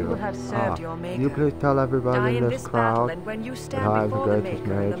talking to you. You will have served your Maker. Can you please tell everybody in this crowd and when you stand that I am the before the greatest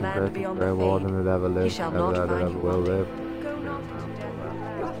Maker mage and the and land greatest beyond Grey the Warden Fade, that ever he lived, shall ever not that find ever you will wanting. live.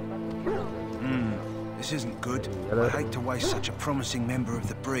 This isn't good. I hate to waste such a promising member of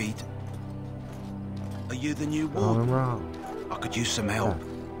the breed. Are you the new warden? I'm wrong. I could use some help.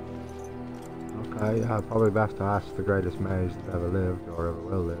 Okay, yeah, probably best to ask the greatest mage that ever lived or ever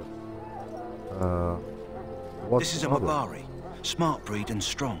will live. This is a Mabari, smart breed and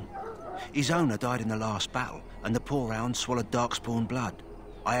strong. His owner died in the last battle, and the poor hound swallowed Darkspawn blood.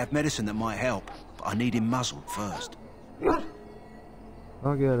 I have medicine that might help, but I need him muzzled first.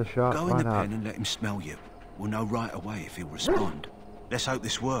 I'll give it a shot. Go Why in the not? pen and let him smell you. We'll know right away if he'll respond. Let's hope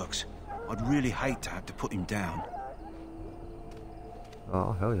this works. I'd really hate to have to put him down.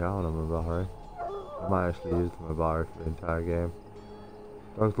 Oh, hell yeah, on a Mabari. I might actually use the Mabari for the entire game.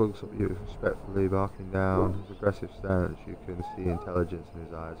 Dog looks at you respectfully, barking down. His aggressive stance, you can see intelligence in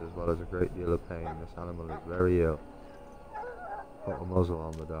his eyes, as well as a great deal of pain. This animal is very ill. Put a muzzle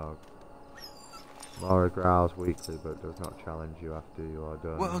on the dog. Mara growls weakly, but does not challenge you after you are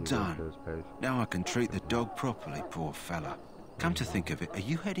done. Well He done. whispers patiently. Now I can treat the dog properly, poor fella. Come to think of it, are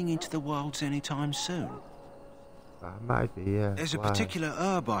you heading into the wilds anytime soon? Might be, yeah. There's a Why? particular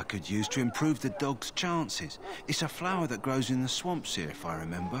herb I could use to improve the dog's chances. It's a flower that grows in the swamps here, if I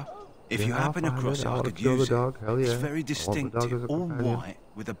remember. If you Yeah, I'll happen find across it. it, I I wanna could kill the use it. dog, hell It's yeah. I very want the dog as distinctive, a all companion. white,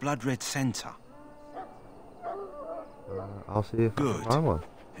 with a blood red centre. I'll see if I can find one.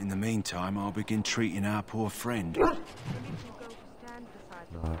 In the meantime, I'll begin treating our poor friend. Nice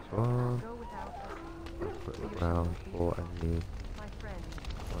one. Let's quick look around for any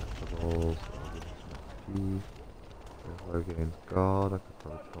collectibles. There's Logan's guard, I could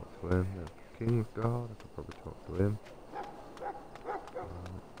probably talk to him. There's King's guard, I could probably talk to him.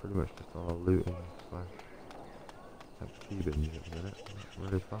 Pretty much just all looting slash XP bins at the minute.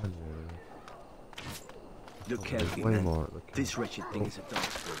 Not really finding anything. Look carefully, way man. more at the This wretched thing is a dark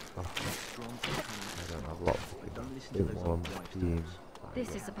I don't have lots of things. While I'm team.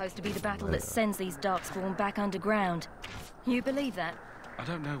 This is supposed to be the battle that sends these darkspawn back underground. You believe that? I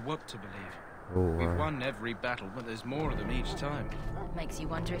don't know what to believe. Oh, We've won every battle, but there's more of them each time. Makes you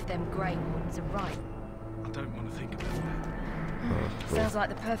wonder if them Grey Wardens are right. I don't want to think about that. Sounds like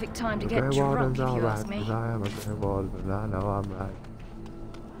the perfect time to The get Grey drunk, Wardens if are you right, ask me. because I am a Grey Warden and I know I'm right.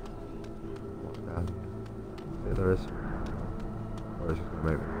 What's that? Yeah, there is. Or is it going to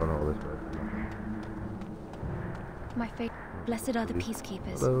make me run all this way? My fate. Blessed are the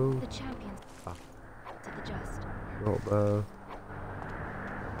peacekeepers, Hello. the champions to the just. Short bow.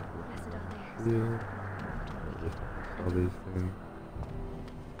 Blessed are they. Shield. All these things.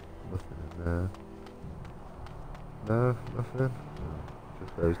 Nothing in there. No, nothing.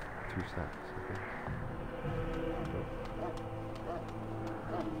 Just those 2 sacks, I think.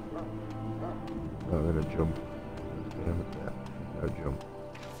 No, I'm gonna jump. Yeah, no jump.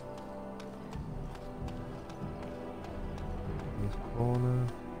 This corner.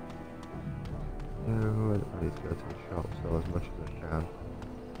 No, I need to go to the shop, sell as much as I can.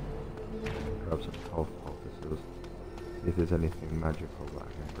 Grab some health officers. See if there's anything magical that I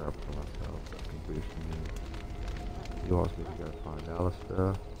can grab for myself that can boost me. He wants me to go find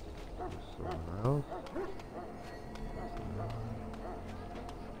Alistair. Or somewhere else.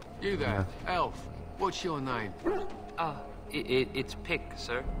 You there, elf. What's your name? It's Pick,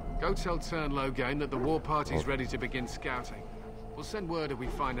 sir. Go tell Turn Logain that the war party's ready to begin scouting. We'll send word if we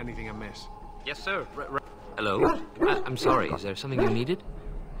find anything amiss. Yes, sir. Hello? I'm sorry, is there something you needed?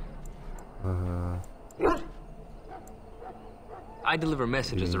 I deliver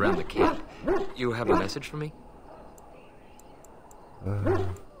messages around the camp. You have a message for me?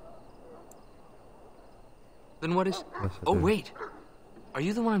 Then what is... Oh, wait. Are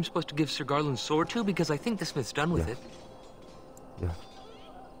you the one I'm supposed to give Sir Garland's sword to? Because I think the smith's done with it. Yes.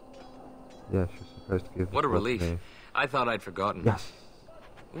 Yes, you're supposed to give What a the sword to relief. me. I thought I'd forgotten. Yes.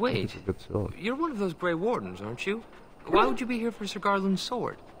 Wait. It's a good sword. You're one of those Grey Wardens, aren't you? Why would you be here for Sir Garland's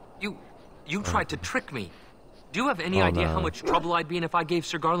sword? You tried to trick me. Do you have any idea how much trouble I'd be in if I gave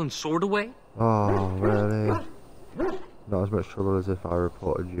Sir Garland's sword away? Oh, really? Not as much trouble as if I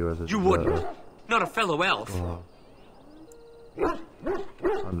reported you as a You wouldn't. Not a fellow elf. Oh.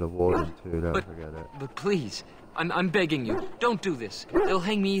 I'm the warden too, don't forget it. But please, I'm begging you, don't do this. They'll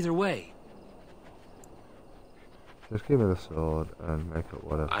hang me either way. Just give me the sword and make up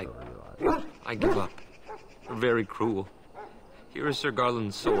whatever you like. I give up. You're very cruel. Here is Sir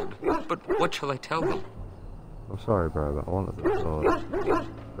Garland's sword. But what shall I tell them? I'm sorry, bro, but I wanted the sword.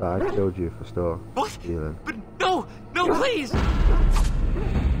 That I killed you for stealing. But no, please!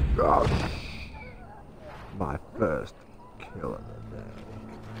 Gosh. My first kill of the day.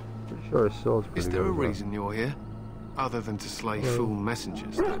 Pretty sure his sword's pretty Is there a good, reason you're here? Other than to slay fool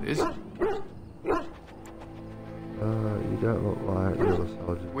messengers, that is? You don't look like you're a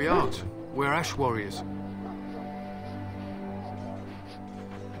soldier. We aren't. We're ash warriors.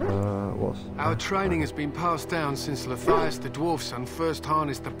 What's... Our training has been passed down since Lathias the Dwarf Son first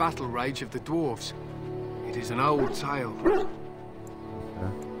harnessed the battle rage of the dwarves. It is an old tale.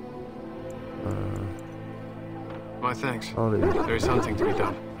 My thanks. There is hunting to be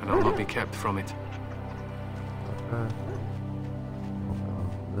done, and I'll not be kept from it. Okay.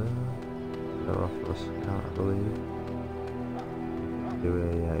 They're off for a scout, I believe.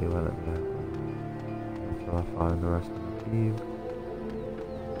 Yeah, you won't let me out. Until I find the rest of the team.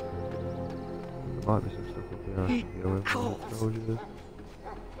 There might be some stuff up here I can deal with the soldiers.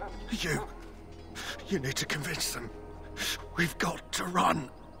 You need to convince them. We've got to run.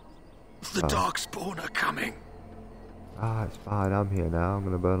 The Darkspawn are coming. Ah, it's fine. I'm here now. I'm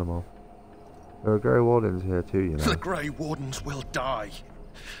going to burn them all. There are Grey Wardens here too, you know. The Grey Wardens will die.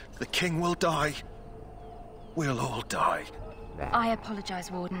 The King will die. We'll all die. I apologize,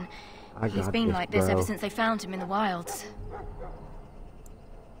 Warden. I He's got been this, like this bro. ever since they found him in the wilds.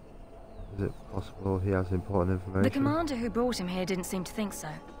 Is it possible he has important information? The commander who brought him here didn't seem to think so.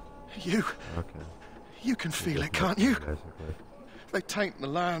 You can feel it, can't you? Basically. They taint the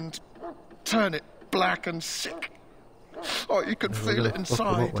land, turn it black and sick. Oh, you can feel it Fuck them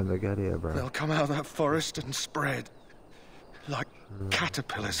up inside. when they get here, bro. They'll come out of that forest and spread. Like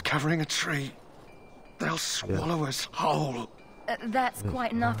caterpillars covering a tree. They'll swallow us whole. That's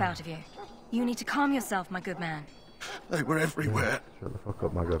quite enough out of you. You need to calm yourself, my good man. They were everywhere. Shut the fuck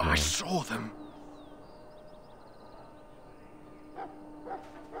up, my good man. I saw them.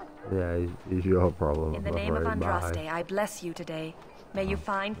 Yeah, he's your problem. In the name of Andraste, I bless you today. May you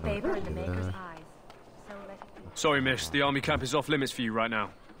find favor in the Maker's eyes. So let it be. Sorry, miss. The army camp is off limits for you right now.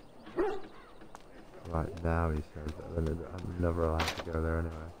 Right now, he says that. Then I'm never allowed to go there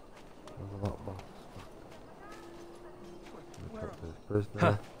anyway. There's a lot more.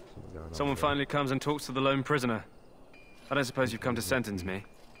 Huh. Someone finally comes and talks to the lone prisoner. I don't suppose you've come to sentence me?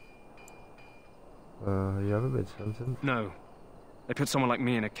 You haven't been sentenced? No. They put someone like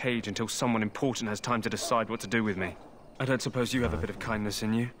me in a cage until someone important has time to decide what to do with me. I don't suppose you have a bit of kindness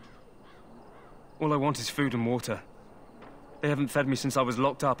in you? All I want is food and water. They haven't fed me since I was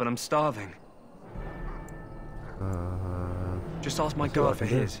locked up and I'm starving. Just ask my guard for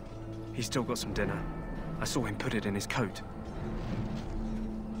his. He's still got some dinner. I saw him put it in his coat.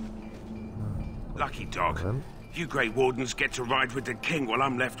 Lucky dog. You Grey Wardens get to ride with the king while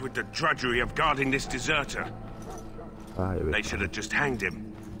I'm left with the drudgery of guarding this deserter. They should have just hanged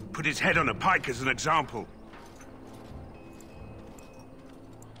him. Put his head on a pike as an example.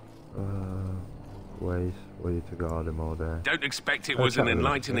 Ways for you to guard him all day. Don't expect it was an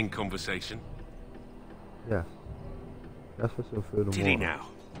enlightening conversation. Yes. That's for some food and Did water. he now?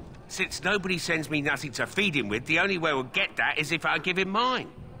 Since nobody sends me nothing to feed him with, the only way we'll get that is if I give him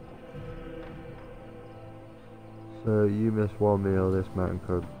mine. So you miss one meal, this man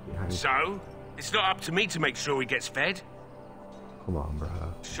could be hanged. So? It's not up to me to make sure he gets fed. Come on, bro.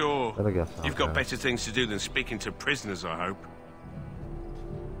 Sure. But I guess You've got better things to do than speaking to prisoners, I hope.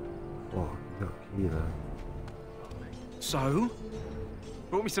 Oh, you got a key there. So?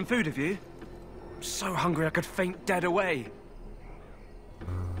 Brought me some food, have you? I'm so hungry I could faint dead away.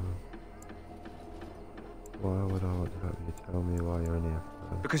 Why would I want to have you tell me why you're in here?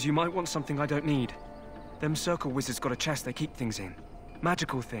 Because you might want something I don't need. Them circle wizards got a chest they keep things in.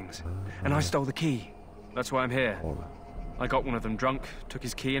 Magical things. And I stole the key. That's why I'm here. I got one of them drunk, took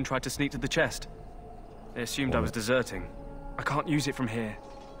his key and tried to sneak to the chest. They assumed I was deserting. I can't use it from here.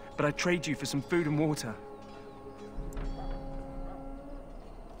 But I'd trade you for some food and water.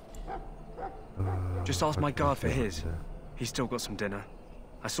 Just ask my guard for his. He's still got some dinner.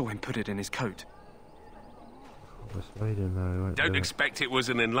 I saw him put it in his coat. Don't expect it was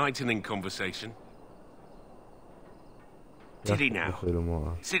an enlightening conversation. Did he now?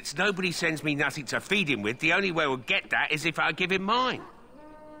 Since nobody sends me nothing to feed him with, the only way we'll get that is if I give him mine.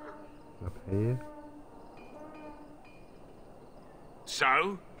 Okay.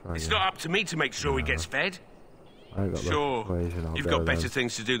 So? It's not up to me to make sure he gets fed. Sure. You've got better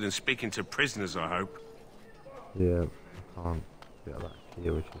things to do than speaking to prisoners, I hope. Yeah, I can't get that key,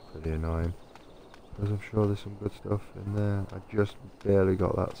 which is pretty annoying. Because I'm sure there's some good stuff in there. I just barely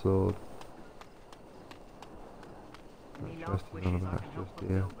got that sword. That chest is on about just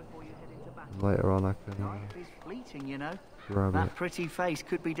here. And later on I can fleeting, you know. grab That it. pretty face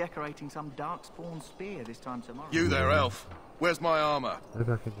could be decorating some darkspawn spear this time tomorrow. You there, elf. Where's my armor?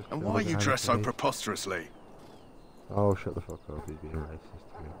 Maybe I can just And kill why the you guy dressed so today. preposterously? Oh, shut the fuck up, he's being racist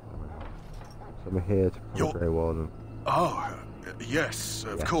to me. So I'm here to kill the Grey Warden. Oh, yes,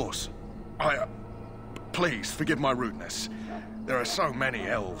 of course. Please, forgive my rudeness. There are so many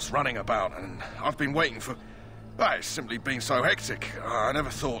elves running about, and I've been waiting for... It's simply been so hectic. I never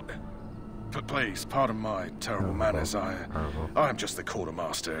thought... But please, pardon my terrible manners. I am just the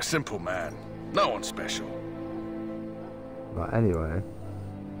quartermaster, a simple man. No one special. But anyway,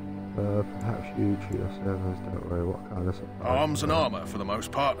 perhaps you treat your servants, don't worry, what kind of supplies? Arms and armor, for the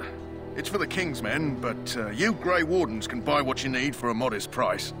most part. It's for the King's men, but you Grey Wardens can buy what you need for a modest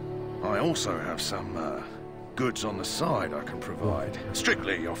price. I also have some goods on the side I can provide.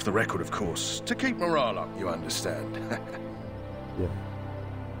 Strictly off the record, of course, to keep morale up, you understand. Yeah.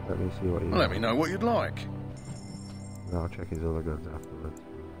 Let me see what you Let me know what you'd like. And I'll check his other goods afterwards.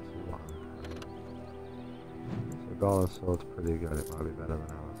 See what I can. So Garland's sword's pretty good, it might be better than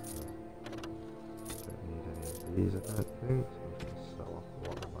ours. So don't need any of these, I don't think. So I'm just going to sell off a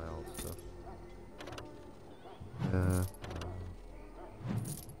lot of my old stuff. No.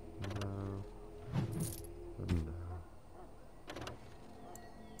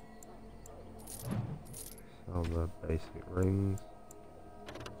 Sell the basic rings.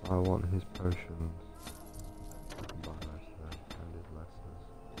 I want his potions. I can buy most of them, and his lessons.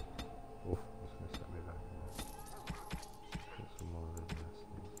 Oof, it's going to set me back in there. Get some more of his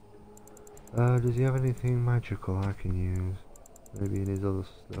lessons. Does he have anything magical I can use? Maybe in his other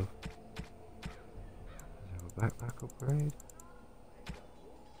stuff. Does he have a backpack upgrade?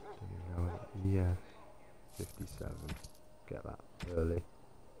 early.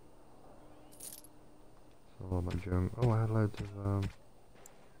 So all my junk. Oh, I had loads of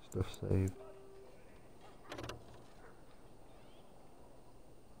stuff saved.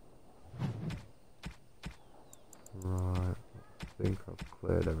 Right, I think I've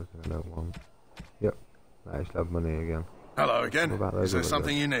cleared everything I don't want. Yep, I actually have money again. Hello again. Is there other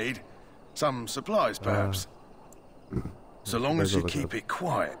something bits? you need? Some supplies, perhaps? So long as you keep it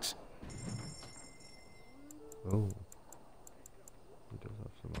quiet. Oh, he does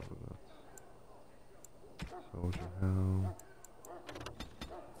have some other bits. Soldier helm.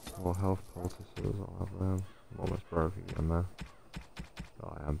 More health poultices, I'll have them. I'm almost broke again there.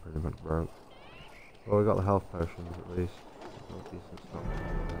 Oh, I am pretty much broke. Well, we got the health potions at least. Got decent stuff.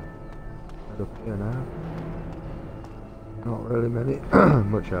 Head up here now. Not really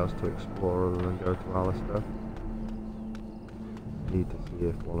much else to explore other than go to Alistair. Need to see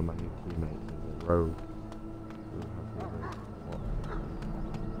if one of my new teammates is a rogue.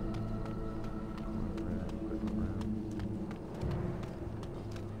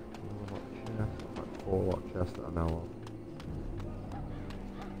 Like 4 lot chests that I know of.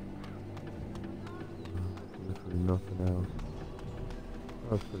 Literally nothing else.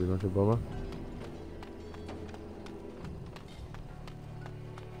 That's pretty much a bummer.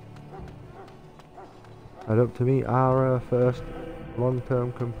 Head up to meet our first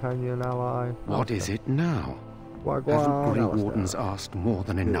long-term companion ally. What is it now? Haven't Grey Wardens asked more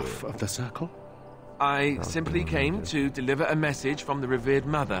than enough of the Circle? I simply came to deliver a message from the revered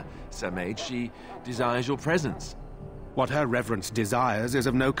mother, Sir Mage. She desires your presence. What her reverence desires is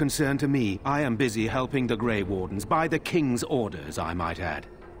of no concern to me. I am busy helping the Grey Wardens, by the King's orders, I might add.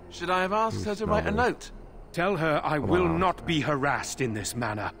 Should I have asked her to write a note? Tell her I will not be harassed in this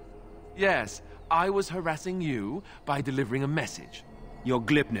manner. Yes, I was harassing you by delivering a message. Your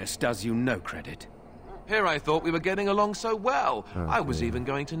glibness does you no credit. Here I thought we were getting along so well. I was even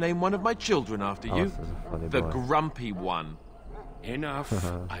going to name one of my children after you. The grumpy one. Enough.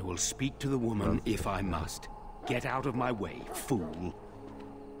 I will speak to the woman if I must. Get out of my way, fool.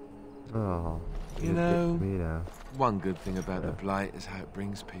 Oh, you know, one good thing about the Blight is how it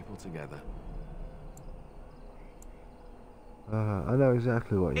brings people together. I know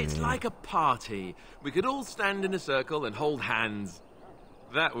exactly what you mean. It's like a party. We could all stand in a circle and hold hands.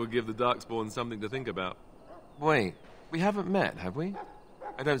 That would give the Darkspawn something to think about. Wait, we haven't met, have we?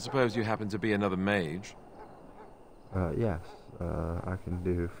 I don't suppose you happen to be another mage? Yes. I can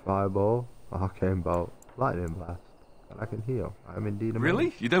do Fireball, Arcane Bolt, Lightning Blast, and I can heal. I'm indeed a mage.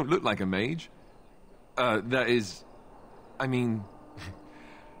 Really? You don't look like a mage. That is... I mean...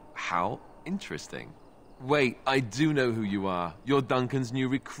 how interesting. Wait, I do know who you are. You're Duncan's new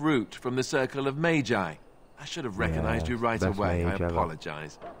recruit from the Circle of Magi. I should have recognized you right away. I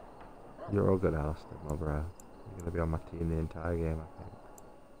apologize. You're all good, Alistair, my bro. You're going to be on my team the entire game,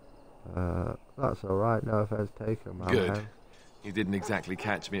 I think. That's alright. No offense taken, man. Good. You didn't exactly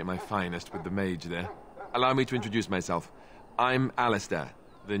catch me at my finest with the mage there. Allow me to introduce myself. I'm Alistair,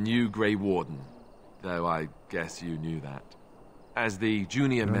 the new Grey Warden. Though I guess you knew that. As the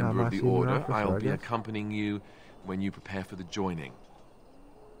junior member of the Order, I'll be accompanying you when you prepare for the joining.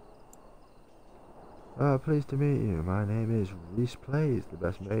 Pleased to meet you. My name is ReecePlayss, the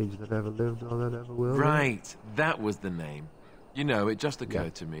best mage that ever lived or that ever will. Right, that was the name. You know, it just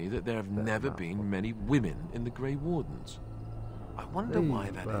occurred to me that there have never been many women in the Grey Wardens. I wonder why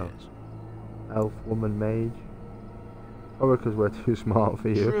that is. Elf, woman, mage. Or because we're too smart for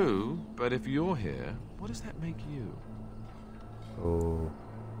you. True, but if you're here, what does that make you? Oh,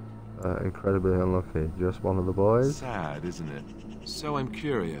 incredibly unlucky. Just one of the boys? Sad, isn't it? So I'm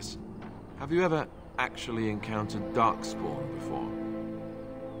curious. Have you ever actually encountered Darkspawn before?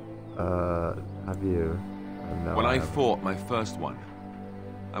 Have you? No, when I fought my first one,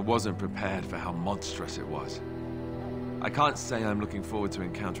 I wasn't prepared for how monstrous it was. I can't say I'm looking forward to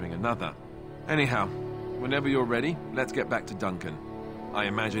encountering another. Anyhow, whenever you're ready, let's get back to Duncan. I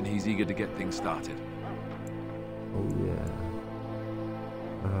imagine he's eager to get things started. Oh yeah.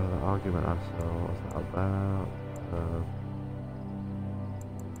 Argument I saw, what's that about?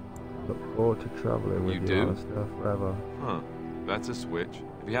 Look forward to travelling with you and stuff forever. Huh, that's a switch.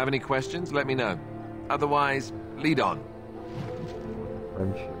 If you have any questions, let me know. Otherwise, lead on.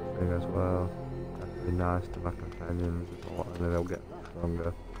 Friendship thing as well. Have to be nice to my companions, and then they'll get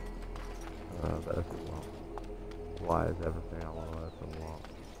stronger. But if it won't. Why is everything I want to learn from what?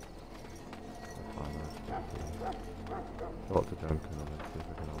 I'll find that. Talk to Duncan and then see if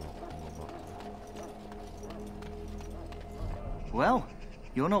we can unlock more boxes. Well,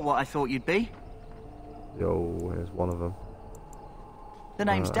 you're not what I thought you'd be. Yo, here's one of them. The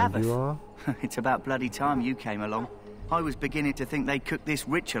name's Davith. You are? It's about bloody time you came along. I was beginning to think they cooked this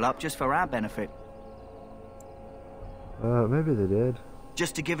ritual up just for our benefit. Maybe they did.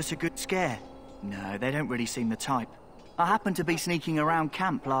 Just to give us a good scare? No, they don't really seem the type. I happened to be sneaking around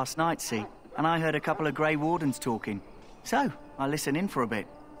camp last night, see, and I heard a couple of Grey Wardens talking. So, I listened in for a bit.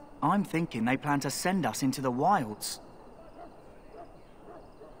 I'm thinking they plan to send us into the wilds.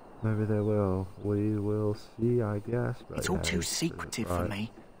 Maybe they will. We will see, I guess. But it's all too secretive for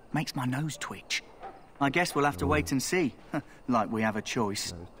me. Makes my nose twitch. I guess we'll have to wait and see. Like we have a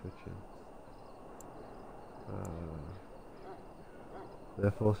choice. Nose twitching.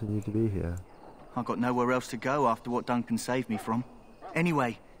 They're forcing you to be here. I've got nowhere else to go after what Duncan saved me from.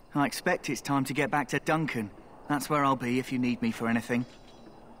 Anyway, I expect it's time to get back to Duncan. That's where I'll be if you need me for anything.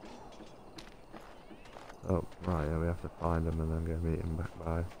 Oh, right, yeah, we have to find him and then go meet him back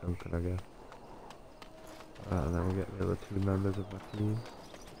by Duncan, I guess. And then we'll get the other 2 members of my team.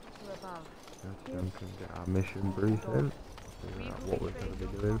 Go to Duncan, get our mission briefing. Figure out what we're going to be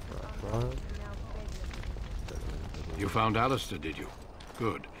doing for our trial. You found Alistair, did you?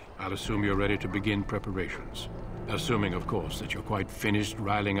 Good. I'll assume you're ready to begin preparations. Assuming, of course, that you're quite finished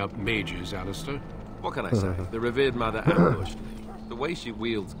riling up mages, Alistair. What can I say? The revered mother ambushed me. The way she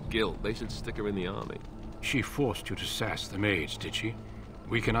wields guilt, they should stick her in the army. She forced you to sass the mage, did she?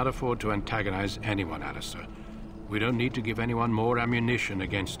 We cannot afford to antagonize anyone, Alistair. We don't need to give anyone more ammunition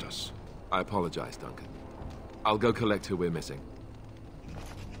against us. I apologize, Duncan. I'll go collect who we're missing.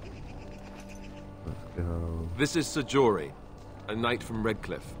 Let's go. This is Sir Jory, a knight from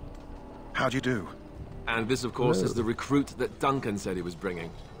Redcliffe. How do you do? And this, of course, is the recruit that Duncan said he was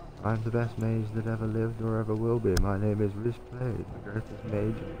bringing. I'm the best mage that ever lived or ever will be. My name is ReecePlayss, the greatest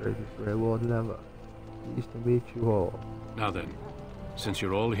mage and greatest Grey Warden ever. Pleased to meet you all. Now then, since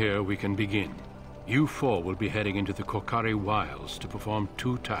you're all here, we can begin. You 4 will be heading into the Korcari Wilds to perform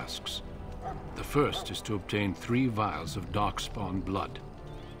 2 tasks. The first is to obtain 3 vials of Darkspawn blood,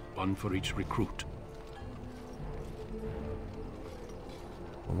 1 for each recruit.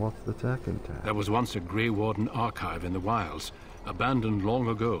 And what's the second task? There was once a Grey Warden archive in the wilds, abandoned long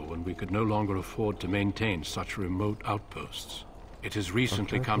ago when we could no longer afford to maintain such remote outposts. It has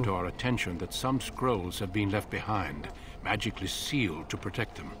recently come to our attention that some scrolls have been left behind, magically sealed to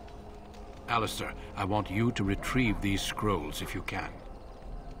protect them. Alistair, I want you to retrieve these scrolls if you can.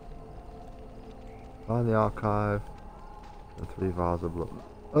 Find the archive and 3 vials of blood.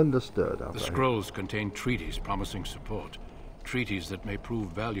 Understood. The scrolls contain treaties promising support. Treaties that may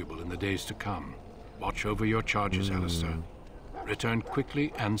prove valuable in the days to come. Watch over your charges, Alistair. Return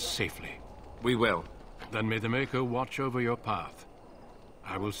quickly and safely. We will. Then may the Maker watch over your path.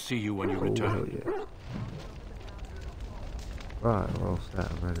 I will see you when you return. Yeah. Right, we're all set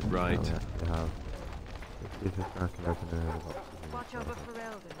and ready. Right. We actually have 50 cracking open the boxes. Watch over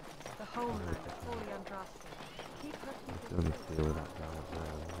Ferelden, the homeland of Holy Andraste. Keep Let's only deal with that guy as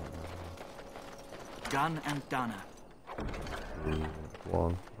well. Gun and Dana.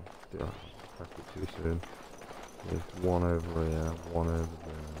 1. I pressed it too soon. There's 1 over here, 1 over there.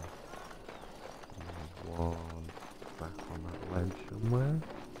 There's 1 back on that ledge somewhere.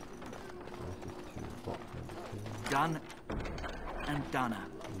 This is 2 box number 2. Gun and Dana.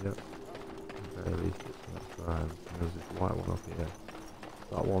 Yep. At the very least it's not fine. There's this white one up here.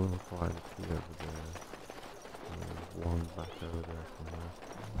 That one requires a key over there. And there's 1 back over there somewhere.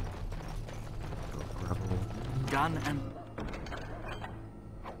 Got gravel. Gun and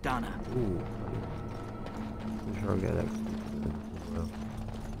Dana. Ooh. I'm sure I'll get executed as well.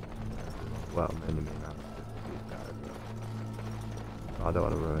 Well, mainly me now. These guys, but I don't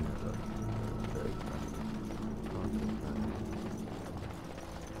want to ruin it though.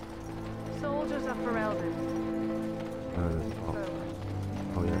 soldiers of Ferelden.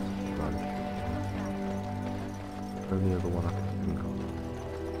 Oh yes, right. Only other one I can think of.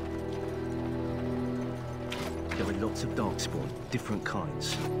 There are lots of darkspawn, different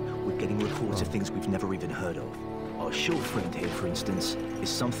kinds. We're getting reports of things we've never even heard of. Our short friend here, for instance, is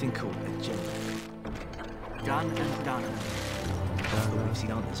something called a gem. Gun and Dana. But we've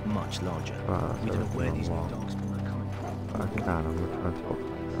seen others much larger. We don't know where these new darkspawn are coming from. I can, I'm going to try and talk to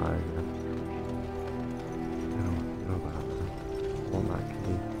that guy again. I don't know about that. I want that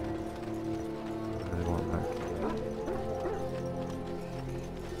key. I really want that key.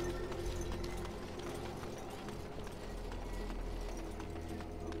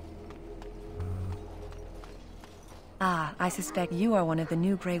 Ah, I suspect you are one of the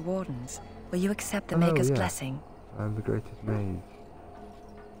new Grey Wardens. Will you accept the Maker's blessing? I'm the greatest mage.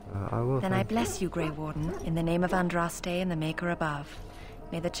 I will. Then I bless you, Grey Warden, in the name of Andraste and the Maker above.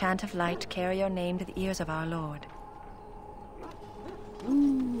 May the chant of light carry your name to the ears of our Lord.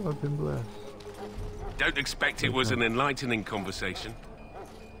 Ooh, I've been blessed. Don't expect it was an enlightening conversation.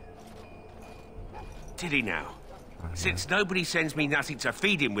 Did he now? Since nobody sends me nothing to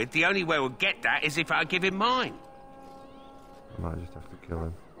feed him with, the only way we'll get that is if I give him mine. I might just have to kill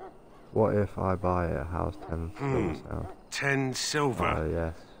him. What if I buy it? How's 10 silver sound? 10 silver?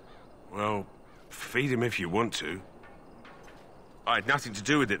 Yes. Well, feed him if you want to. I had nothing to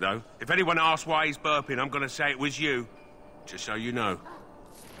do with it, though. If anyone asks why he's burping, I'm going to say it was you. Just so you know.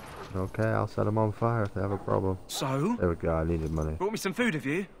 Okay, I'll set them on fire if they have a problem. So? There we go, I needed money. Brought me some food, have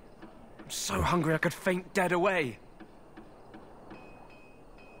you? I'm so hungry I could faint dead away.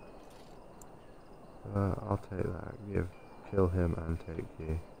 I'll take that. Kill him and take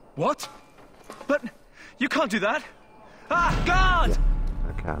you. What? But you can't do that. Ah, guard! Yeah,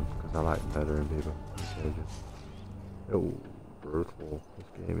 I can, because I like murdering people. Oh, brutal.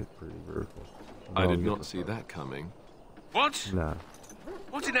 This game is pretty brutal. I did not see that coming. What? No.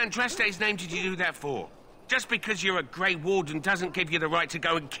 What in Andraste's name did you do that for? Just because you're a Grey Warden doesn't give you the right to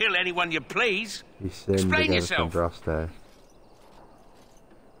go and kill anyone you please. He sinned Explain against yourself. Andraste.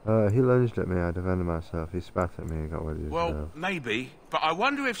 He lunged at me, I defended myself. He spat at me and got what he deserved. Well, maybe, but I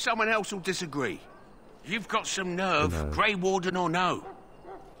wonder if someone else will disagree. You've got some nerve, Grey Warden or no.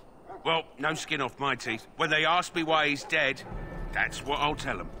 Well, no skin off my teeth. When they ask me why he's dead, that's what I'll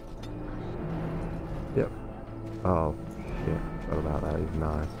tell them. Yep. Oh, shit. Forgot about that. He's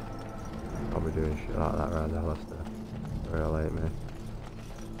nice. I'll be doing shit like that around Alistair. Very late, me.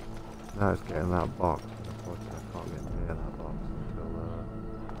 Now it's getting that box. Unfortunately, I can't get near that box until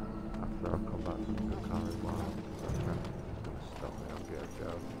after I've come back from the Kukari Wild. It's going to stop me. I'll get a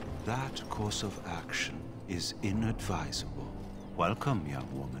go. That course of action is inadvisable. Welcome, young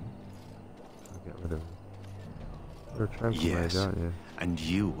woman. I'll get rid of him. You're a tranquil mage, aren't you? And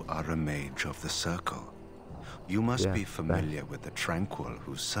you are a mage of the Circle. You must be familiar with the Tranquil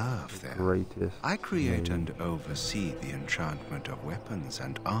who serve there. Greatest I create and oversee the enchantment of weapons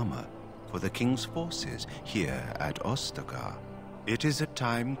and armor for the King's forces here at Ostagar. It is a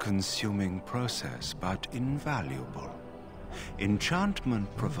time-consuming process, but invaluable.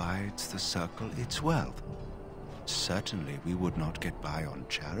 Enchantment provides the Circle its wealth. Certainly we would not get by on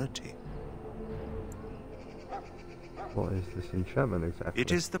charity. What is this enchantment exactly?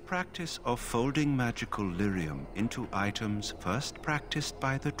 It is the practice of folding magical lyrium into items first practiced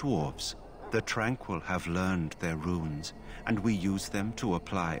by the dwarves. The Tranquil have learned their runes, and we use them to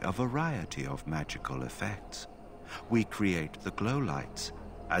apply a variety of magical effects. We create the glow lights,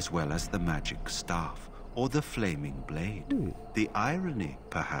 as well as the magic staff, or the flaming blade. The irony,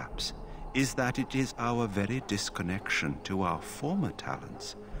 perhaps, is that it is our very disconnection to our former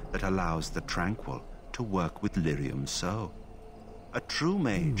talents that allows the Tranquil to work with lyrium so. A true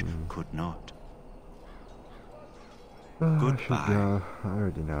mage could not. Goodbye. I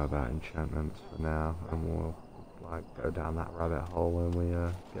already know about enchantments for now, and we'll go down that rabbit hole when we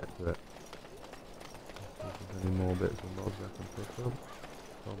get to it. If there's any more bits and bobs I can pick up.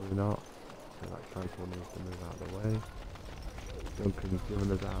 Probably not. So that Tranquil needs to move out of the way. Duncan's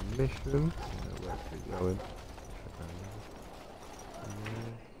given us our mission. Where's it going?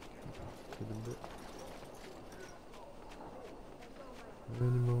 Any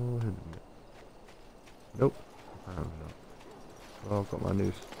more hidden? Nope, apparently not. Well, I've got my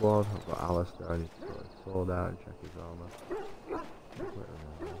new squad. I've got Alistair. I need to sort his sword out and check his armor.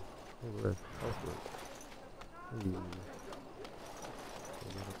 Where is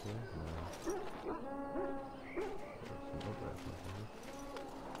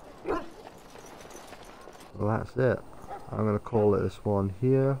Well, that's it. I'm going to call it this one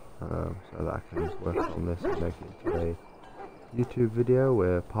here, so that I can just work on this and make it into a YouTube video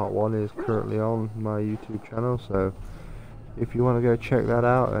where part 1 is currently on my YouTube channel. So if you want to go check that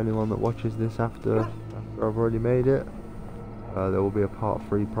out, anyone that watches this after I've already made it, there will be a part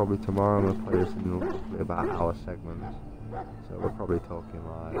 3 probably tomorrow. I'm going to play this in roughly about hour segments, so we're probably talking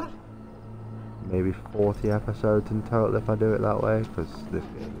like maybe 40 episodes in total if I do it that way, because this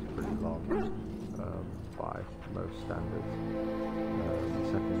game is pretty long by most standards. The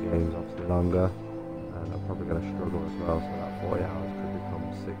second game is obviously longer, and I'm probably going to struggle as well, so that 40 hours could become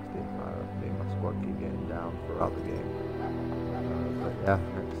 60 if I think my squad keep getting down throughout the game. But yeah,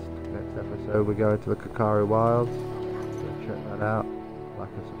 next episode we go into the Kukari Wilds, so check that out, like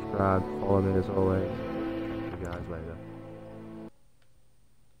and subscribe, follow me as always.